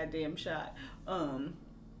my goddamn shot. I'm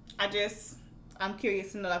curious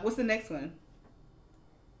to know, like, what's the next one?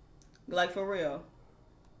 Like, for real.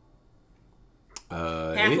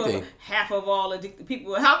 Anything. Half of all addicted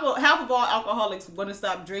people, half of all alcoholics want to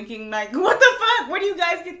stop drinking. Like, what the fuck? Where do you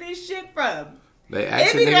guys get this shit from? They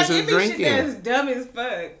actually niggas who's drinking. Shit that's dumb as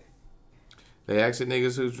fuck. They actually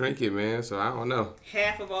niggas who's drinking, man. So I don't know.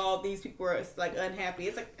 Half of all these people are like unhappy.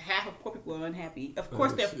 It's like half of poor people are unhappy. Of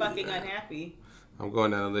course, they're fucking unhappy. I'm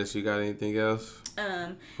going down the list. You got anything else?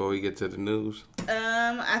 Before we get to the news.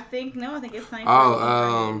 I think it's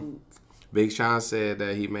time. Big Sean said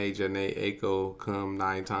that he made Janae Aiko come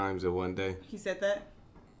 9 times in one day. He said that?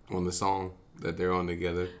 On the song that they're on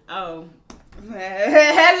together. Oh.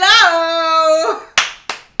 Hello!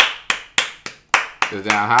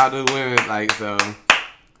 Now, how do women, like,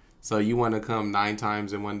 so you want to come 9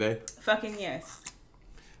 times in one day? Fucking yes.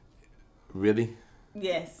 Really?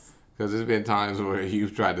 Yes. Because there's been times where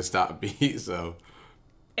you've tried to stop me, so...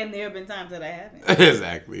 And there have been times that I haven't.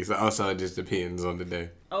 Exactly. So also it just depends on the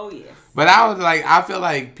day. Oh yes. But I feel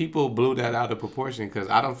like people blew that out of proportion because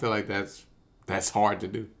I don't feel like that's hard to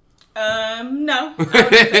do. No.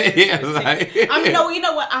 Yeah, like, no. You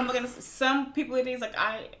know what? I'm gonna. Some people it is like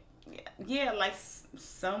like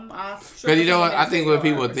some. Because you know what? I think what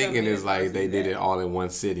people are thinking is like they did it all in one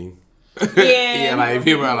sitting. Yeah, yeah, like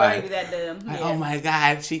people are like, that dumb. Like, yeah. Oh my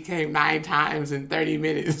God, she came 9 times in 30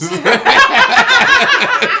 minutes. They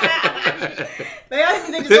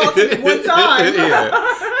only just all came one time.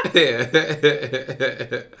 Yeah,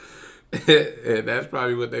 that's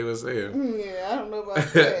probably what they were saying. Yeah, I don't know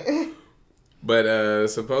about that. But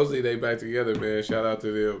supposedly they back together, man. Shout out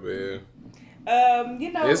to them, man.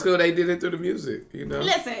 It's cool they did it through the music, you know.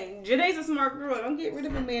 Listen, Janae's a smart girl. Don't get rid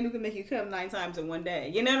of a man who can make you come 9 times in one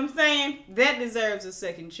day. You know what I'm saying? That deserves a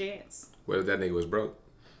second chance. What if that nigga was broke?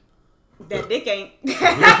 That dick ain't. You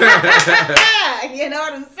know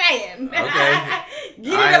what I'm saying? Okay.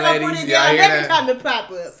 Get it up, put it down every time it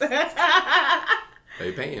pop up.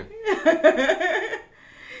 They paying.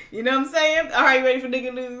 You know what I'm saying? All right, you ready for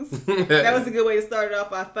nigga news? That was a good way to start it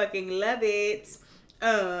off. I fucking love it.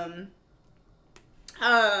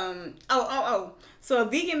 So a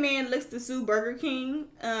vegan man looks to sue Burger King.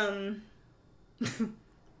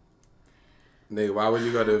 Nigga, why would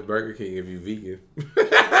you go to Burger King if you vegan?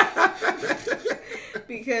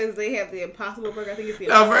 Because they have the Impossible Burger. I think it's the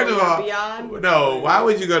Impossible First of all, Beyond. No, why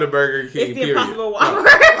would you go to Burger King? It's the period? Impossible Whopper.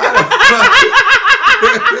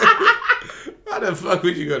 Why the fuck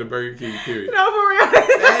would you go to Burger King? Period. No, for real.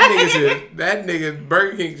 That nigga,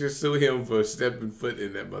 BurgerKing should sue him for stepping foot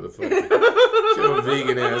in that motherfucker. Your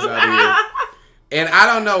vegan ass out here. And I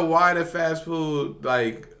don't know why the fast food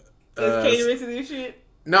is catering to this shit.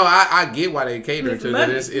 No, I get why they cater to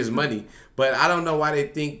money. this. It's money. But I don't know why they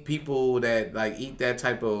think people that like eat that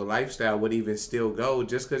type of lifestyle would even still go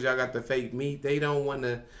just because y'all got the fake meat. They don't want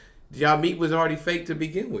to. Y'all meat was already fake to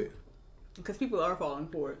begin with. Because people are falling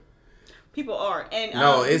for it. People are. And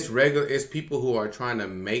no, it's regular. It's people who are trying to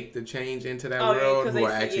make the change into that world who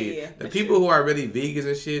are actually the people who are really vegans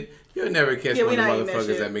and shit. You'll never catch one of the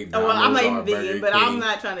motherfuckers at McDonald's. I'm not or even vegan, Burger but King. I'm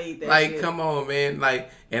not trying to eat that. Like, shit. come on, man. Like,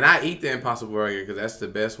 and I eat the Impossible Burger because that's the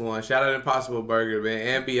best one. Shout out Impossible Burger, man,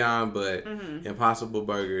 and Beyond. But Impossible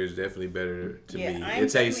Burger is definitely better to me. It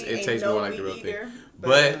tastes more like the real thing.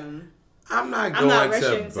 But I'm not going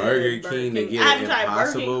to Burger King to get an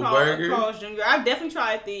Impossible Burger. Carl's Jr. I've definitely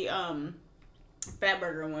tried the Fat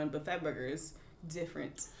Burger one, but Fat Burger is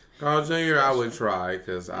different. Carl Jr. I would try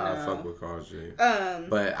because I fuck with Carl Jr.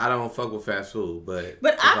 But I don't fuck with fast food. But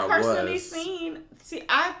I've personally seen.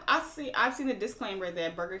 I've seen a disclaimer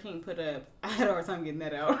that Burger King put up. I had a hard time getting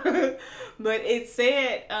that out, but it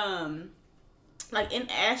said like in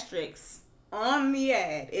asterisks on the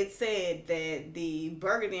ad, it said that the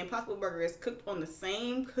Impossible Burger is cooked on the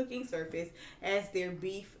same cooking surface as their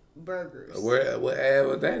beef burgers. What ad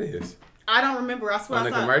what that is? I don't remember. I swear on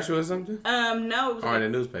the commercial or something? No. It was or in the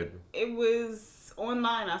newspaper? It was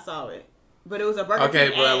online. I saw it, but it was a Burger Okay,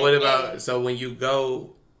 King but ad, what about? So when you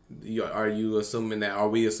go, are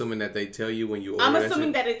we assuming that they tell you when you order? I'm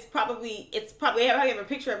assuming that it's probably I have a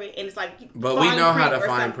picture of it and it's like. But we know how to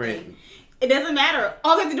fine print. It doesn't matter.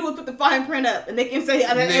 All they have to do is put the fine print up, and they can say,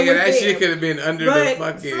 "Nigga, that shit could have been under the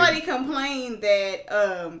fucking." Somebody complained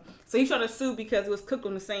that so he's trying to sue because it was cooked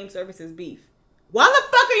on the same surface as beef. Why the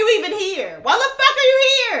fuck are you even here? Why the fuck are you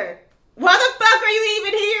here? Why the fuck are you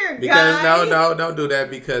even here, because guys? no, don't do that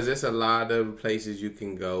because there's a lot of places you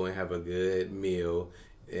can go and have a good meal,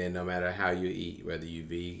 and no matter how you eat, whether you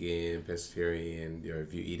vegan, pescatarian, or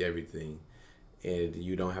if you eat everything. And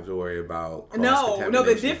you don't have to worry about cross-contamination. No,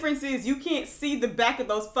 the difference is you can't see the back of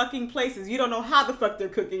those fucking places. You don't know how the fuck they're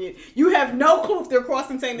cooking it. You have no clue if they're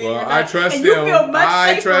cross-contaminated or not. I trust and them. You feel much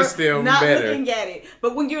I safer trust them not better. looking at it.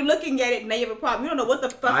 But when you're looking at it, now you have a problem. You don't know what the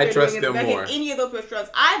fuck they're doing in the back of any of those restaurants.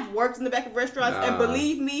 I've worked in the back of restaurants, and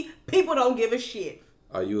believe me, people don't give a shit.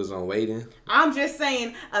 Oh, you was on waiting? I'm just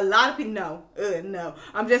saying a lot of people, no.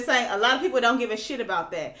 I'm just saying a lot of people don't give a shit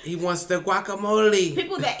about that. He wants the guacamole.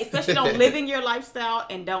 People that especially don't live in your lifestyle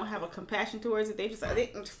and don't have a compassion towards it, they just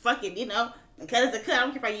like, fuck it, cut is a cut. I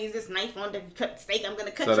don't care if I use this knife on to cut steak. I'm going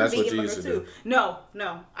to cut your vegan burger too. No.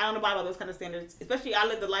 I don't abide by those kind of standards. Especially I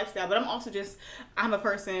live the lifestyle, but I'm a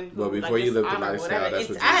person who, but before you live the lifestyle, that's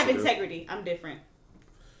what you I have integrity. I'm different.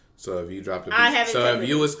 So if you dropped a piece, if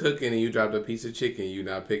you was cooking and you dropped a piece of chicken, you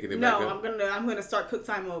not picking it back up? No, I'm gonna start cook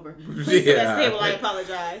time over. Please to that table, I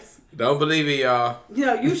apologize. Don't believe it, y'all.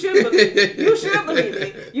 No, you should believe it. You should believe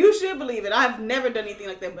it. You should believe it. I've never done anything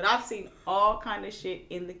like that, but I've seen all kind of shit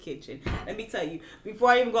in the kitchen. Let me tell you,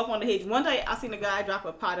 before I even go off on the hedge, one day I seen a guy drop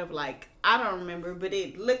a pot of I don't remember, but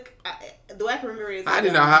it looked, the way I can remember it is. I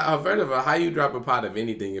didn't know first of all, how you drop a pot of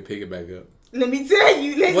anything and pick it back up. Let me tell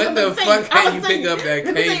you. What the fuck can you pick up that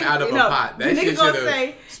came out of a pot? That shit should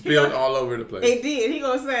have spilled all over the place. It did. He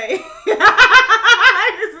gonna say,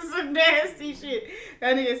 this is some nasty shit.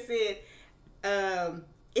 That nigga said,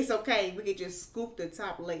 it's okay. We could just scoop the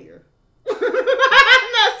top layer. I'm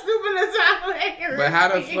not scooping the top layer. But how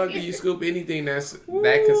the fuck do you scoop anything that's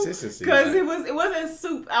that consistency? Because it wasn't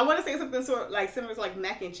soup. I want to say something sort of similar to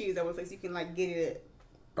mac and cheese. I would say so you can get it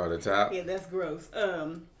on the top. Yeah, that's gross.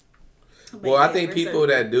 Well, I think people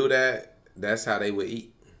that do that, that's how they would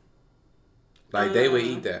eat. They would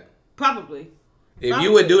eat that. Probably. If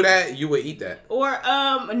you would do that, you would eat that. Or,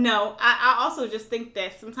 no. I also just think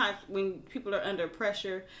that sometimes when people are under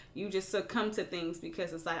pressure, you just succumb to things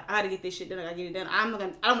because it's like, I gotta get this shit done, I gotta get it done. I don't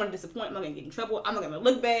want to disappoint, I'm not gonna get in trouble, I'm not gonna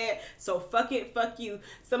look bad, so fuck it, fuck you.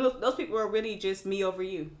 Some of those people are really just me over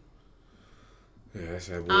you. Yeah, that's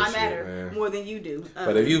that bullshit, I matter man. more than you do.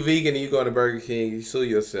 But if you vegan and you go to Burger King, you sue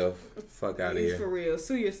yourself. Fuck out of here. For real,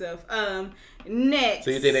 sue yourself. Next.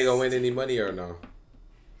 So you think they gonna win any money or no?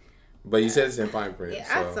 But you said it's in fine print. Yeah,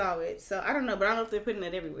 so. I saw it. So I don't know, but I don't know if they're putting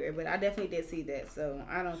it everywhere. But I definitely did see that. So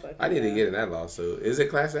I don't fucking I need to get in that lawsuit. Is it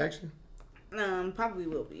class action? Probably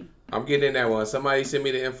will be. I'm getting in that one. Somebody send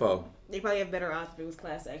me the info. They probably have better odds if it was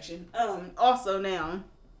class action. Also now,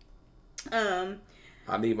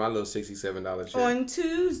 I need my little $67 check. On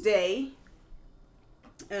Tuesday,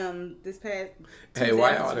 this past Tuesday, hey,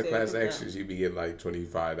 why all the class actions you be getting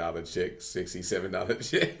 $25 checks, $67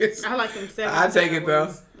 checks? I like them $7. I take it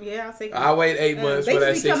though. Yeah, I'll take it. I wait 8 months for that.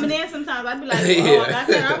 They just be coming in sometimes. I'd be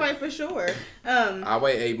like, I'll wait for sure. I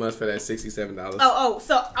wait 8 months for that $67.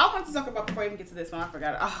 So I want to talk about before I even get to this one. I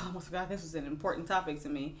forgot. I almost forgot this was an important topic to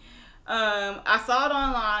me. I saw it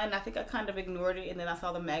online. I think I kind of ignored it, and then I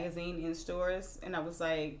saw the magazine in stores, and I was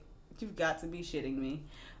like, "You've got to be shitting me."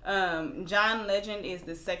 John Legend is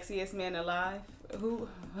the sexiest man alive. Who?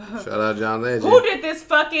 Shout out John Legend. Who did this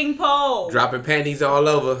fucking poll? Dropping panties all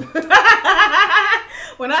over.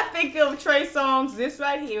 When I think of Trey Songz, this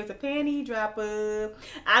right here is a panty dropper.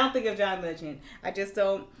 I don't think of John Legend. I just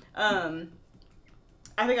don't.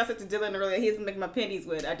 I think I said to Dylan earlier, he doesn't make my panties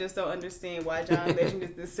wet. I just don't understand why John Legend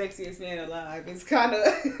is the sexiest man alive. It's kind of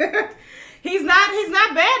he's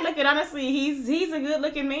not bad looking. Honestly, he's a good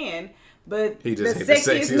looking man. But he just the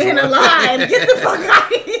sexiest man alive. Get the fuck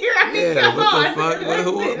out of here! I mean, come on. The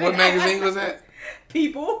fuck? What magazine was that?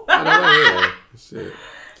 People. Yeah. Shit.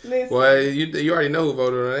 Listen. Well, you already know who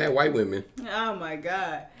voted on that. White women. Oh my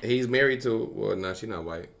God. He's married to. Well, no, she's not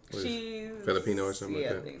white. She's Filipino or something like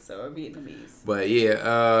that. I think so, or Vietnamese. But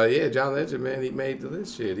yeah, John Legend, man, he made the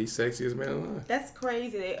list. Shit, he's sexiest man alive. That's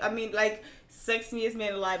crazy. I mean, like, sexiest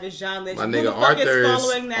man alive is John Legend. My Who nigga the fuck is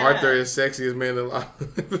following that Arthur up? is sexiest man alive.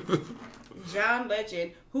 John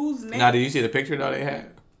Legend. Whose name? Now, did you see the picture though they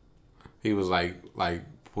had? He was like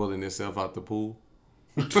pulling himself out the pool.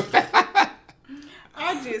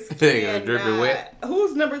 I just Nigga, dripping cannot. wet.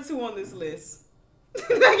 Who's number 2 on this list? Like,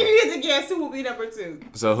 if you had to guess, who will be number 2?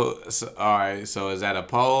 So all right. So is that a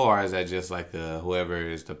poll or is that just like whoever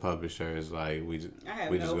is the publisher is like we just I have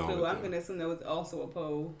we just no going clue. with I'm that? gonna assume that was also a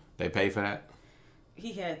poll. They pay for that?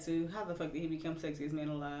 He had to. How the fuck did he become sexiest man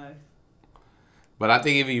alive? But I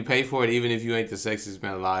think if you pay for it, even if you ain't the sexiest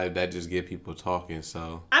man alive, that just get people talking.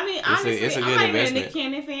 So I mean, honestly, it's a I'm good not even a investment. Nick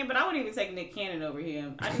Cannon fan, but I wouldn't even take Nick Cannon over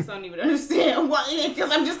him. I just don't even understand why.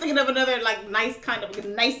 Because I'm just thinking of another like nice kind of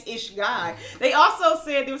nice-ish guy. They also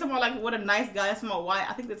said they were talking about like what a nice guy. That's about why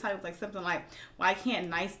I think the title was like something like why can't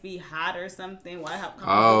nice be hot or something? Why?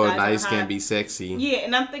 Nice can be sexy. Yeah,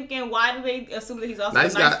 and I'm thinking, why do they assume that he's also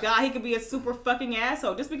Nice a nice guy? He could be a super fucking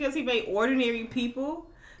asshole just because he made ordinary people.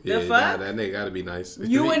 Yeah, The fuck? that nigga gotta be nice.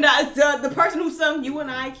 You and I, the person who sung "You and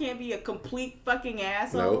I" can't be a complete fucking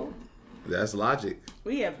asshole. Nope. That's logic.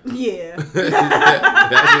 We have, yeah.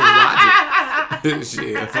 That is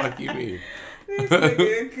logic. Shit, fuck you mean. This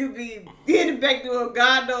nigga could be getting back to a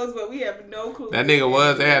God knows, but we have no clue. That nigga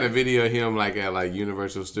was. They had a video of him like at like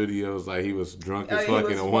Universal Studios, like he was drunk as fuck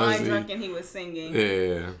in a He was wine onesie. drunk and he was singing.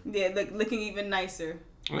 Yeah. Yeah, looking even nicer.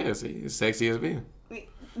 Yeah, see, he's sexy as man.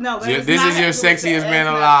 No, This is your sexiest man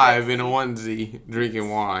alive in a onesie drinking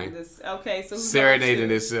wine. Okay, so who's Serenading number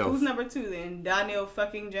 2? himself. Who's number 2 then? Daniel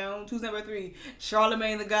fucking Jones. Who's number 3?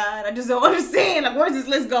 Charlemagne the God. I just don't understand. Like, where's this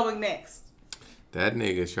list going next? That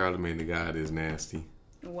nigga Charlemagne the God is nasty.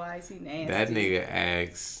 Why is he nasty? That nigga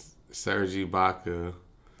asked Serge Ibaka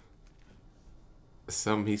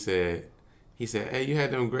something. He said, "Hey, you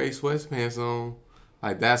had them gray sweatpants on.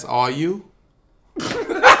 Like that's all you."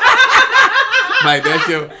 Like that's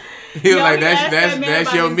your. He was like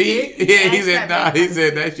that's your meat. Yeah, he said nah. He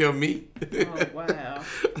said that's your meat. Oh wow.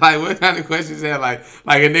 Like what kind of questions is that? Like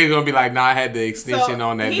a nigga gonna be like, nah, I had the extension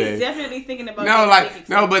on that he's day. He's definitely thinking about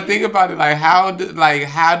but think about it. Like how do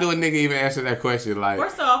a nigga even answer that question? Like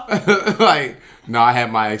first off, like no, I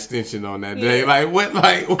had my extension on that day. Like what?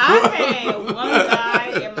 Like what? I had one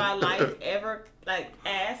guy in my life ever like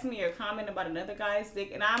ask me or comment about another guy's dick,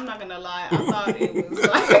 and I'm not gonna lie, I thought it was like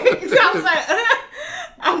I was like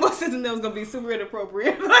I almost said that was gonna be super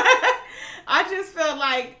inappropriate. I just felt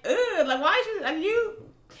like ugh, like why you like you.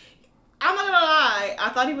 I'm not gonna lie, I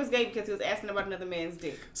thought he was gay because he was asking about another man's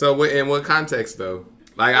dick. So in what context though?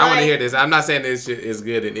 Like I want to hear this. I'm not saying this shit is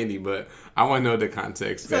good in any, but I want to know the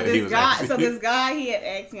context. So this guy, he had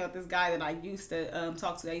asked me about this guy that I used to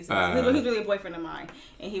talk to. He was really a boyfriend of mine,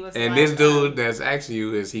 and he was. And like, this dude that's asking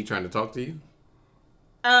you, is he trying to talk to you?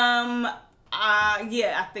 Yeah,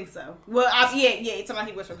 I think so. Well, yeah, it's like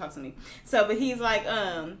he was trying to talk to me. So, but he's like,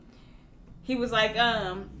 he was like,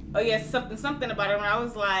 oh yeah, something about it. And I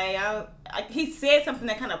was like, he said something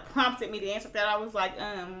that kind of prompted me to answer that. I was like,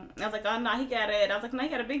 oh no, he got it. I was like, no, he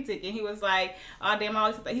got a big dick. And he was like, oh damn, I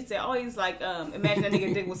always thought that. He said, oh, he's like, imagine that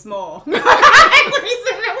nigga dick was small. When he said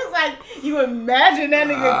that, I was like, you imagine that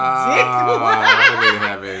nigga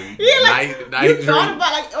dick? You thought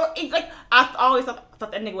about like I always thought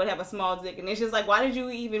that nigga would have a small dick, and it's just like, why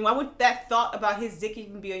would that thought about his dick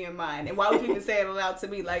even be on your mind, and why would you even say it aloud to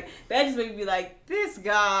me? Like that just made me be like, this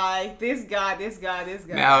guy.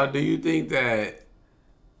 Now, do you think that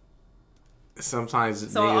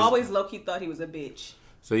sometimes I always low key thought he was a bitch.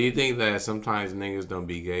 So you think that sometimes niggas don't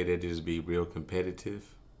be gay, they just be real competitive?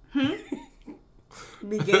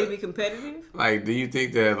 Be gay, be competitive? Like, do you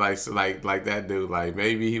think that like that dude, like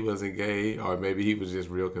maybe he wasn't gay, or maybe he was just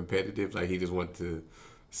real competitive, like he just wanted to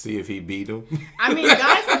see if he beat him? I mean,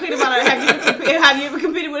 guys compete about it. Have you ever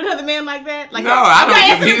competed with another man like that? Like, no, I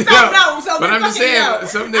don't compete. So but I'm just saying,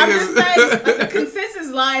 some niggas. I'm just saying, like, the consensus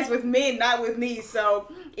lies with men, not with me.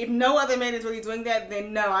 So if no other man is really doing that,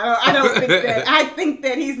 then no, I don't think that. I think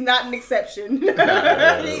that he's not an exception. He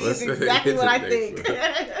is exactly what I think.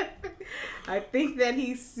 I think that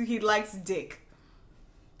he likes dick.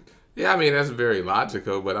 Yeah, I mean that's very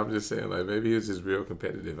logical, but I'm just saying like maybe he was just real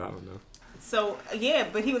competitive. I don't know. So yeah,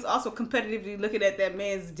 but he was also competitively looking at that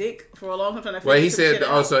man's dick for a long time trying to figure. Well, he said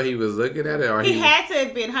also he was looking at it, or he had to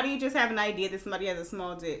have been. How do you just have an idea that somebody has a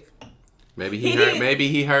small dick? Maybe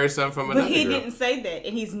he heard something from another girl. But he didn't say that,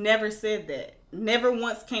 and he's never said that. never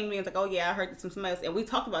once came to me and was like, oh yeah, I heard this from somebody else. And we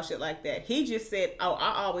talked about shit like that. He just said, oh,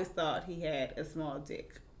 I always thought he had a small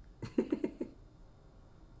dick.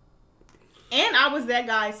 And I was that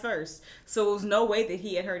guy's first. So it was no way that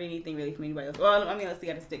he had heard anything really from anybody else. Well, I mean, unless he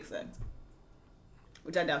got his dick sucked.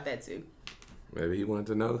 Which I doubt that too. Maybe he wanted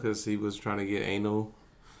to know because he was trying to get anal.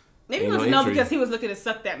 Maybe he wanted to know because he was looking to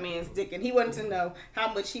suck that man's dick, and he wanted to know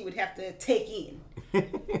how much he would have to take in.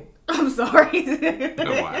 I'm sorry.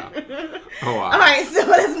 Oh wow. Oh wow. All right, so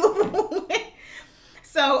let's move on.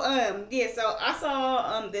 So so I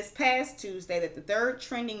saw this past Tuesday that the third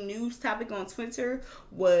trending news topic on Twitter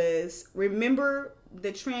was remember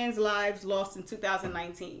the trans lives lost in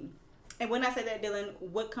 2019. And when I say that, Dylan,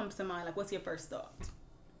 what comes to mind? Like, what's your first thought?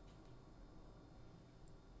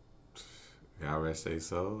 I already say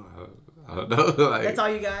so. I don't know. Like, that's all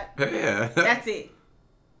you got? Yeah. That's it.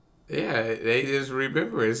 Yeah, they just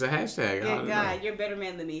remember. It's a hashtag. Yeah, God, you're a better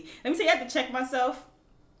man than me. Let me say, I have to check myself.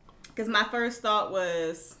 Because my first thought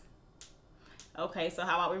was, okay, so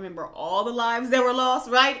how about remember all the lives that were lost,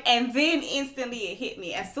 right? And then instantly it hit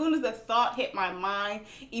me. As soon as the thought hit my mind,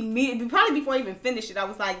 immediately, probably before I even finished it, I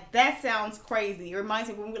was like, that sounds crazy. It reminds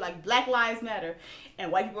me when we were like, Black Lives Matter. And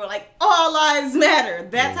white people were like, all lives matter.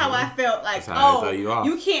 That's how I felt. Like, oh,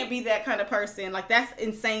 you can't be that kind of person. Like, that's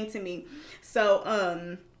insane to me. So,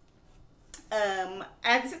 I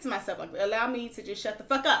had to say to myself, like, allow me to just shut the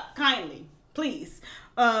fuck up, kindly, please.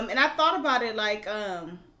 And I thought about it like,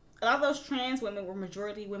 a lot of those trans women were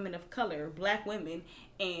majority women of color, Black women,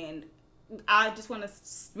 and I just want to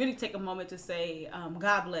really take a moment to say,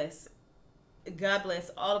 God bless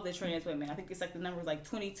all of the trans women. I think it's like the number is like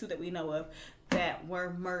 22 that we know of that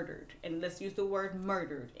were murdered, and let's use the word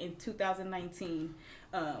murdered in 2019.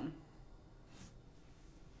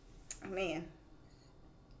 Man.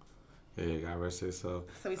 Yeah, God rest his soul.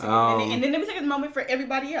 So and then let me take a moment for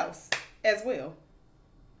everybody else as well,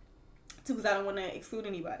 too, because I don't want to exclude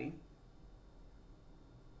anybody.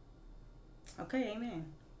 Okay, amen.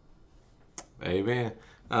 Amen.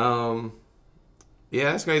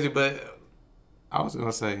 Yeah, that's crazy, but I was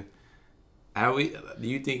gonna say, do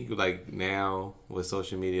you think like now with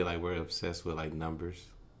social media, like we're obsessed with like numbers?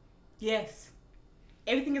 Yes.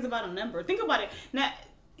 Everything is about a number. Think about it. Now,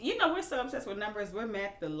 you know, we're so obsessed with numbers. We're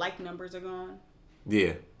mad the like numbers are gone.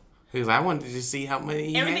 Yeah. Because I wanted to just see how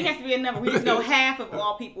many. Everything has to be a number. We just know half of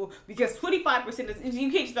all people because 25% is. You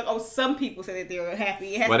can't just like, oh, some people say that they're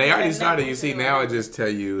happy. But they already started. You see, now it just tell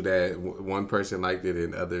you that one person liked it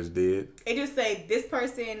and others did. It just say this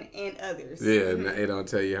person and others. Yeah, it don't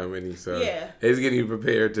tell you how many. So yeah, it's getting you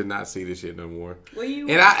prepared to not see this shit no more. Well,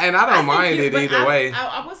 I don't mind it either way.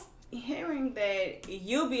 I was hearing that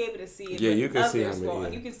you'll be able to see it. Yeah, you can see how many. Yeah.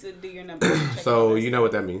 You can still do your numbers. So you know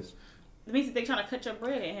what that means. It means that they're trying to cut your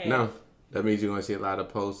bread in half. No. That means you're going to see a lot of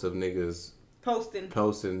posts of niggas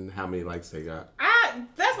posting how many likes they got.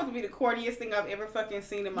 That's going to be the corniest thing I've ever fucking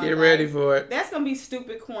seen in my life. Get ready for it. That's going to be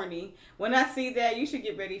stupid corny. When I see that, you should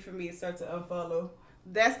get ready for me to start to unfollow.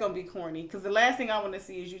 That's going to be corny. Because the last thing I want to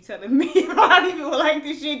see is you telling me how many people like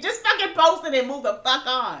this shit. Just fucking post it and move the fuck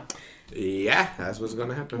on. Yeah, that's what's going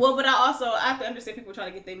to happen. Well, but I have to understand people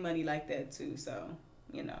trying to get their money like that too. So,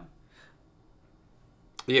 you know.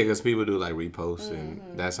 Yeah, because people do like reposts, and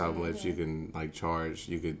that's how much you can like charge.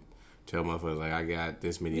 You could tell motherfuckers like, I got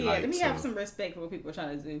this many likes. Yeah, let me have some respect for what people are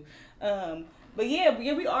trying to do. But yeah,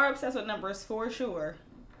 we are obsessed with numbers for sure.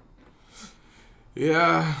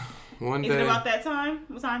 Yeah, one day. Is it about that time?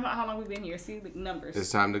 What time? How long we been here? See the numbers.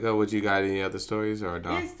 It's time to go. What you got? Any other stories or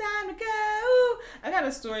not? It's time to go. I got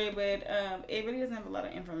a story, but it really doesn't have a lot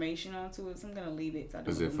of information onto it, so I'm gonna leave it. So I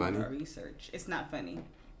do Is it funny? More research. It's not funny.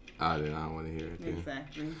 Oh, then I don't want to hear it. Then.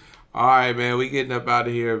 Exactly. All right, man. We getting up out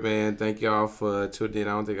of here, man. Thank y'all for tuning in.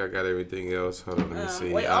 I don't think I got everything else. Hold on, let me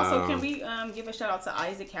see. Wait, also, can we give a shout out to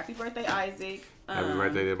Isaac? Happy birthday, Isaac. Happy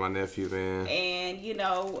birthday to my nephew, man. And,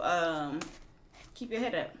 keep your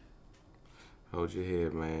head up. Hold your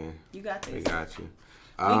head, man. You got this. We got you.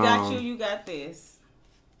 We got you. You got this.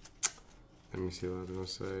 Let me see what I was going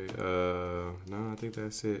to say. No, I think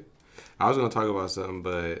that's it. I was going to talk about something,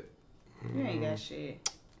 but... You ain't got shit.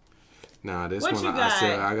 Nah, this one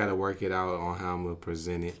I gotta work it out on how I'm gonna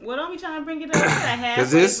present it. Well, don't be trying to bring it up. You gotta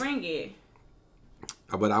halfway bring it.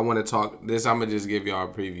 But I want to talk. This I'm gonna just give y'all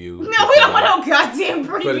a preview. No, we don't want no goddamn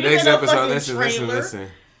preview. For the next episode, listen.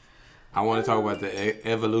 I want to talk about the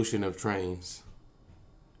evolution of trains.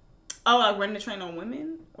 Oh, like running the train on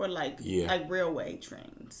women, or like railway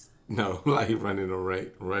trains? No, like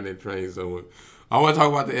running trains on women. I want to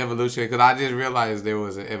talk about the evolution because I just realized there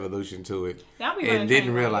was an evolution to it. Y'all be and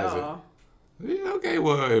didn't realize it. Yeah, okay.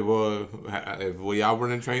 Well, y'all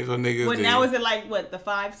running trains on niggas? Well, now is it like what the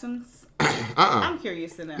Fivesons? I'm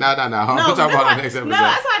curious to know. No. I'm gonna talk about the next episode. No,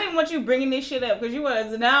 that's why I didn't want you bringing this shit up because you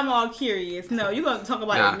was. Now I'm all curious. No, you gonna talk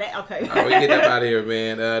about it. Okay. All right, we get up out of here,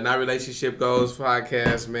 man. Not Relationship Goals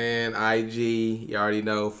podcast, man. IG, you already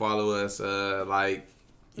know. Follow us, like,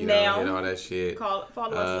 you know, hit all that shit.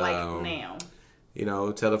 Follow us like now. You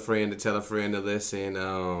know, tell a friend to listen.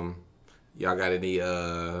 Y'all got any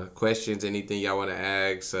questions, anything y'all want to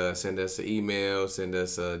ask, send us an email, send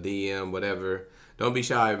us a DM, whatever. Don't be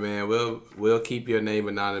shy, man. We'll keep your name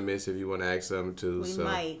anonymous if you want to ask something too. We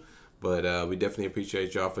might. But we definitely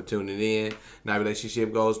appreciate y'all for tuning in. Not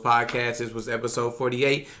Relationship Goals podcast. This was episode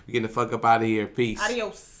 48. We're getting the fuck up out of here. Peace.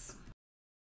 Adios.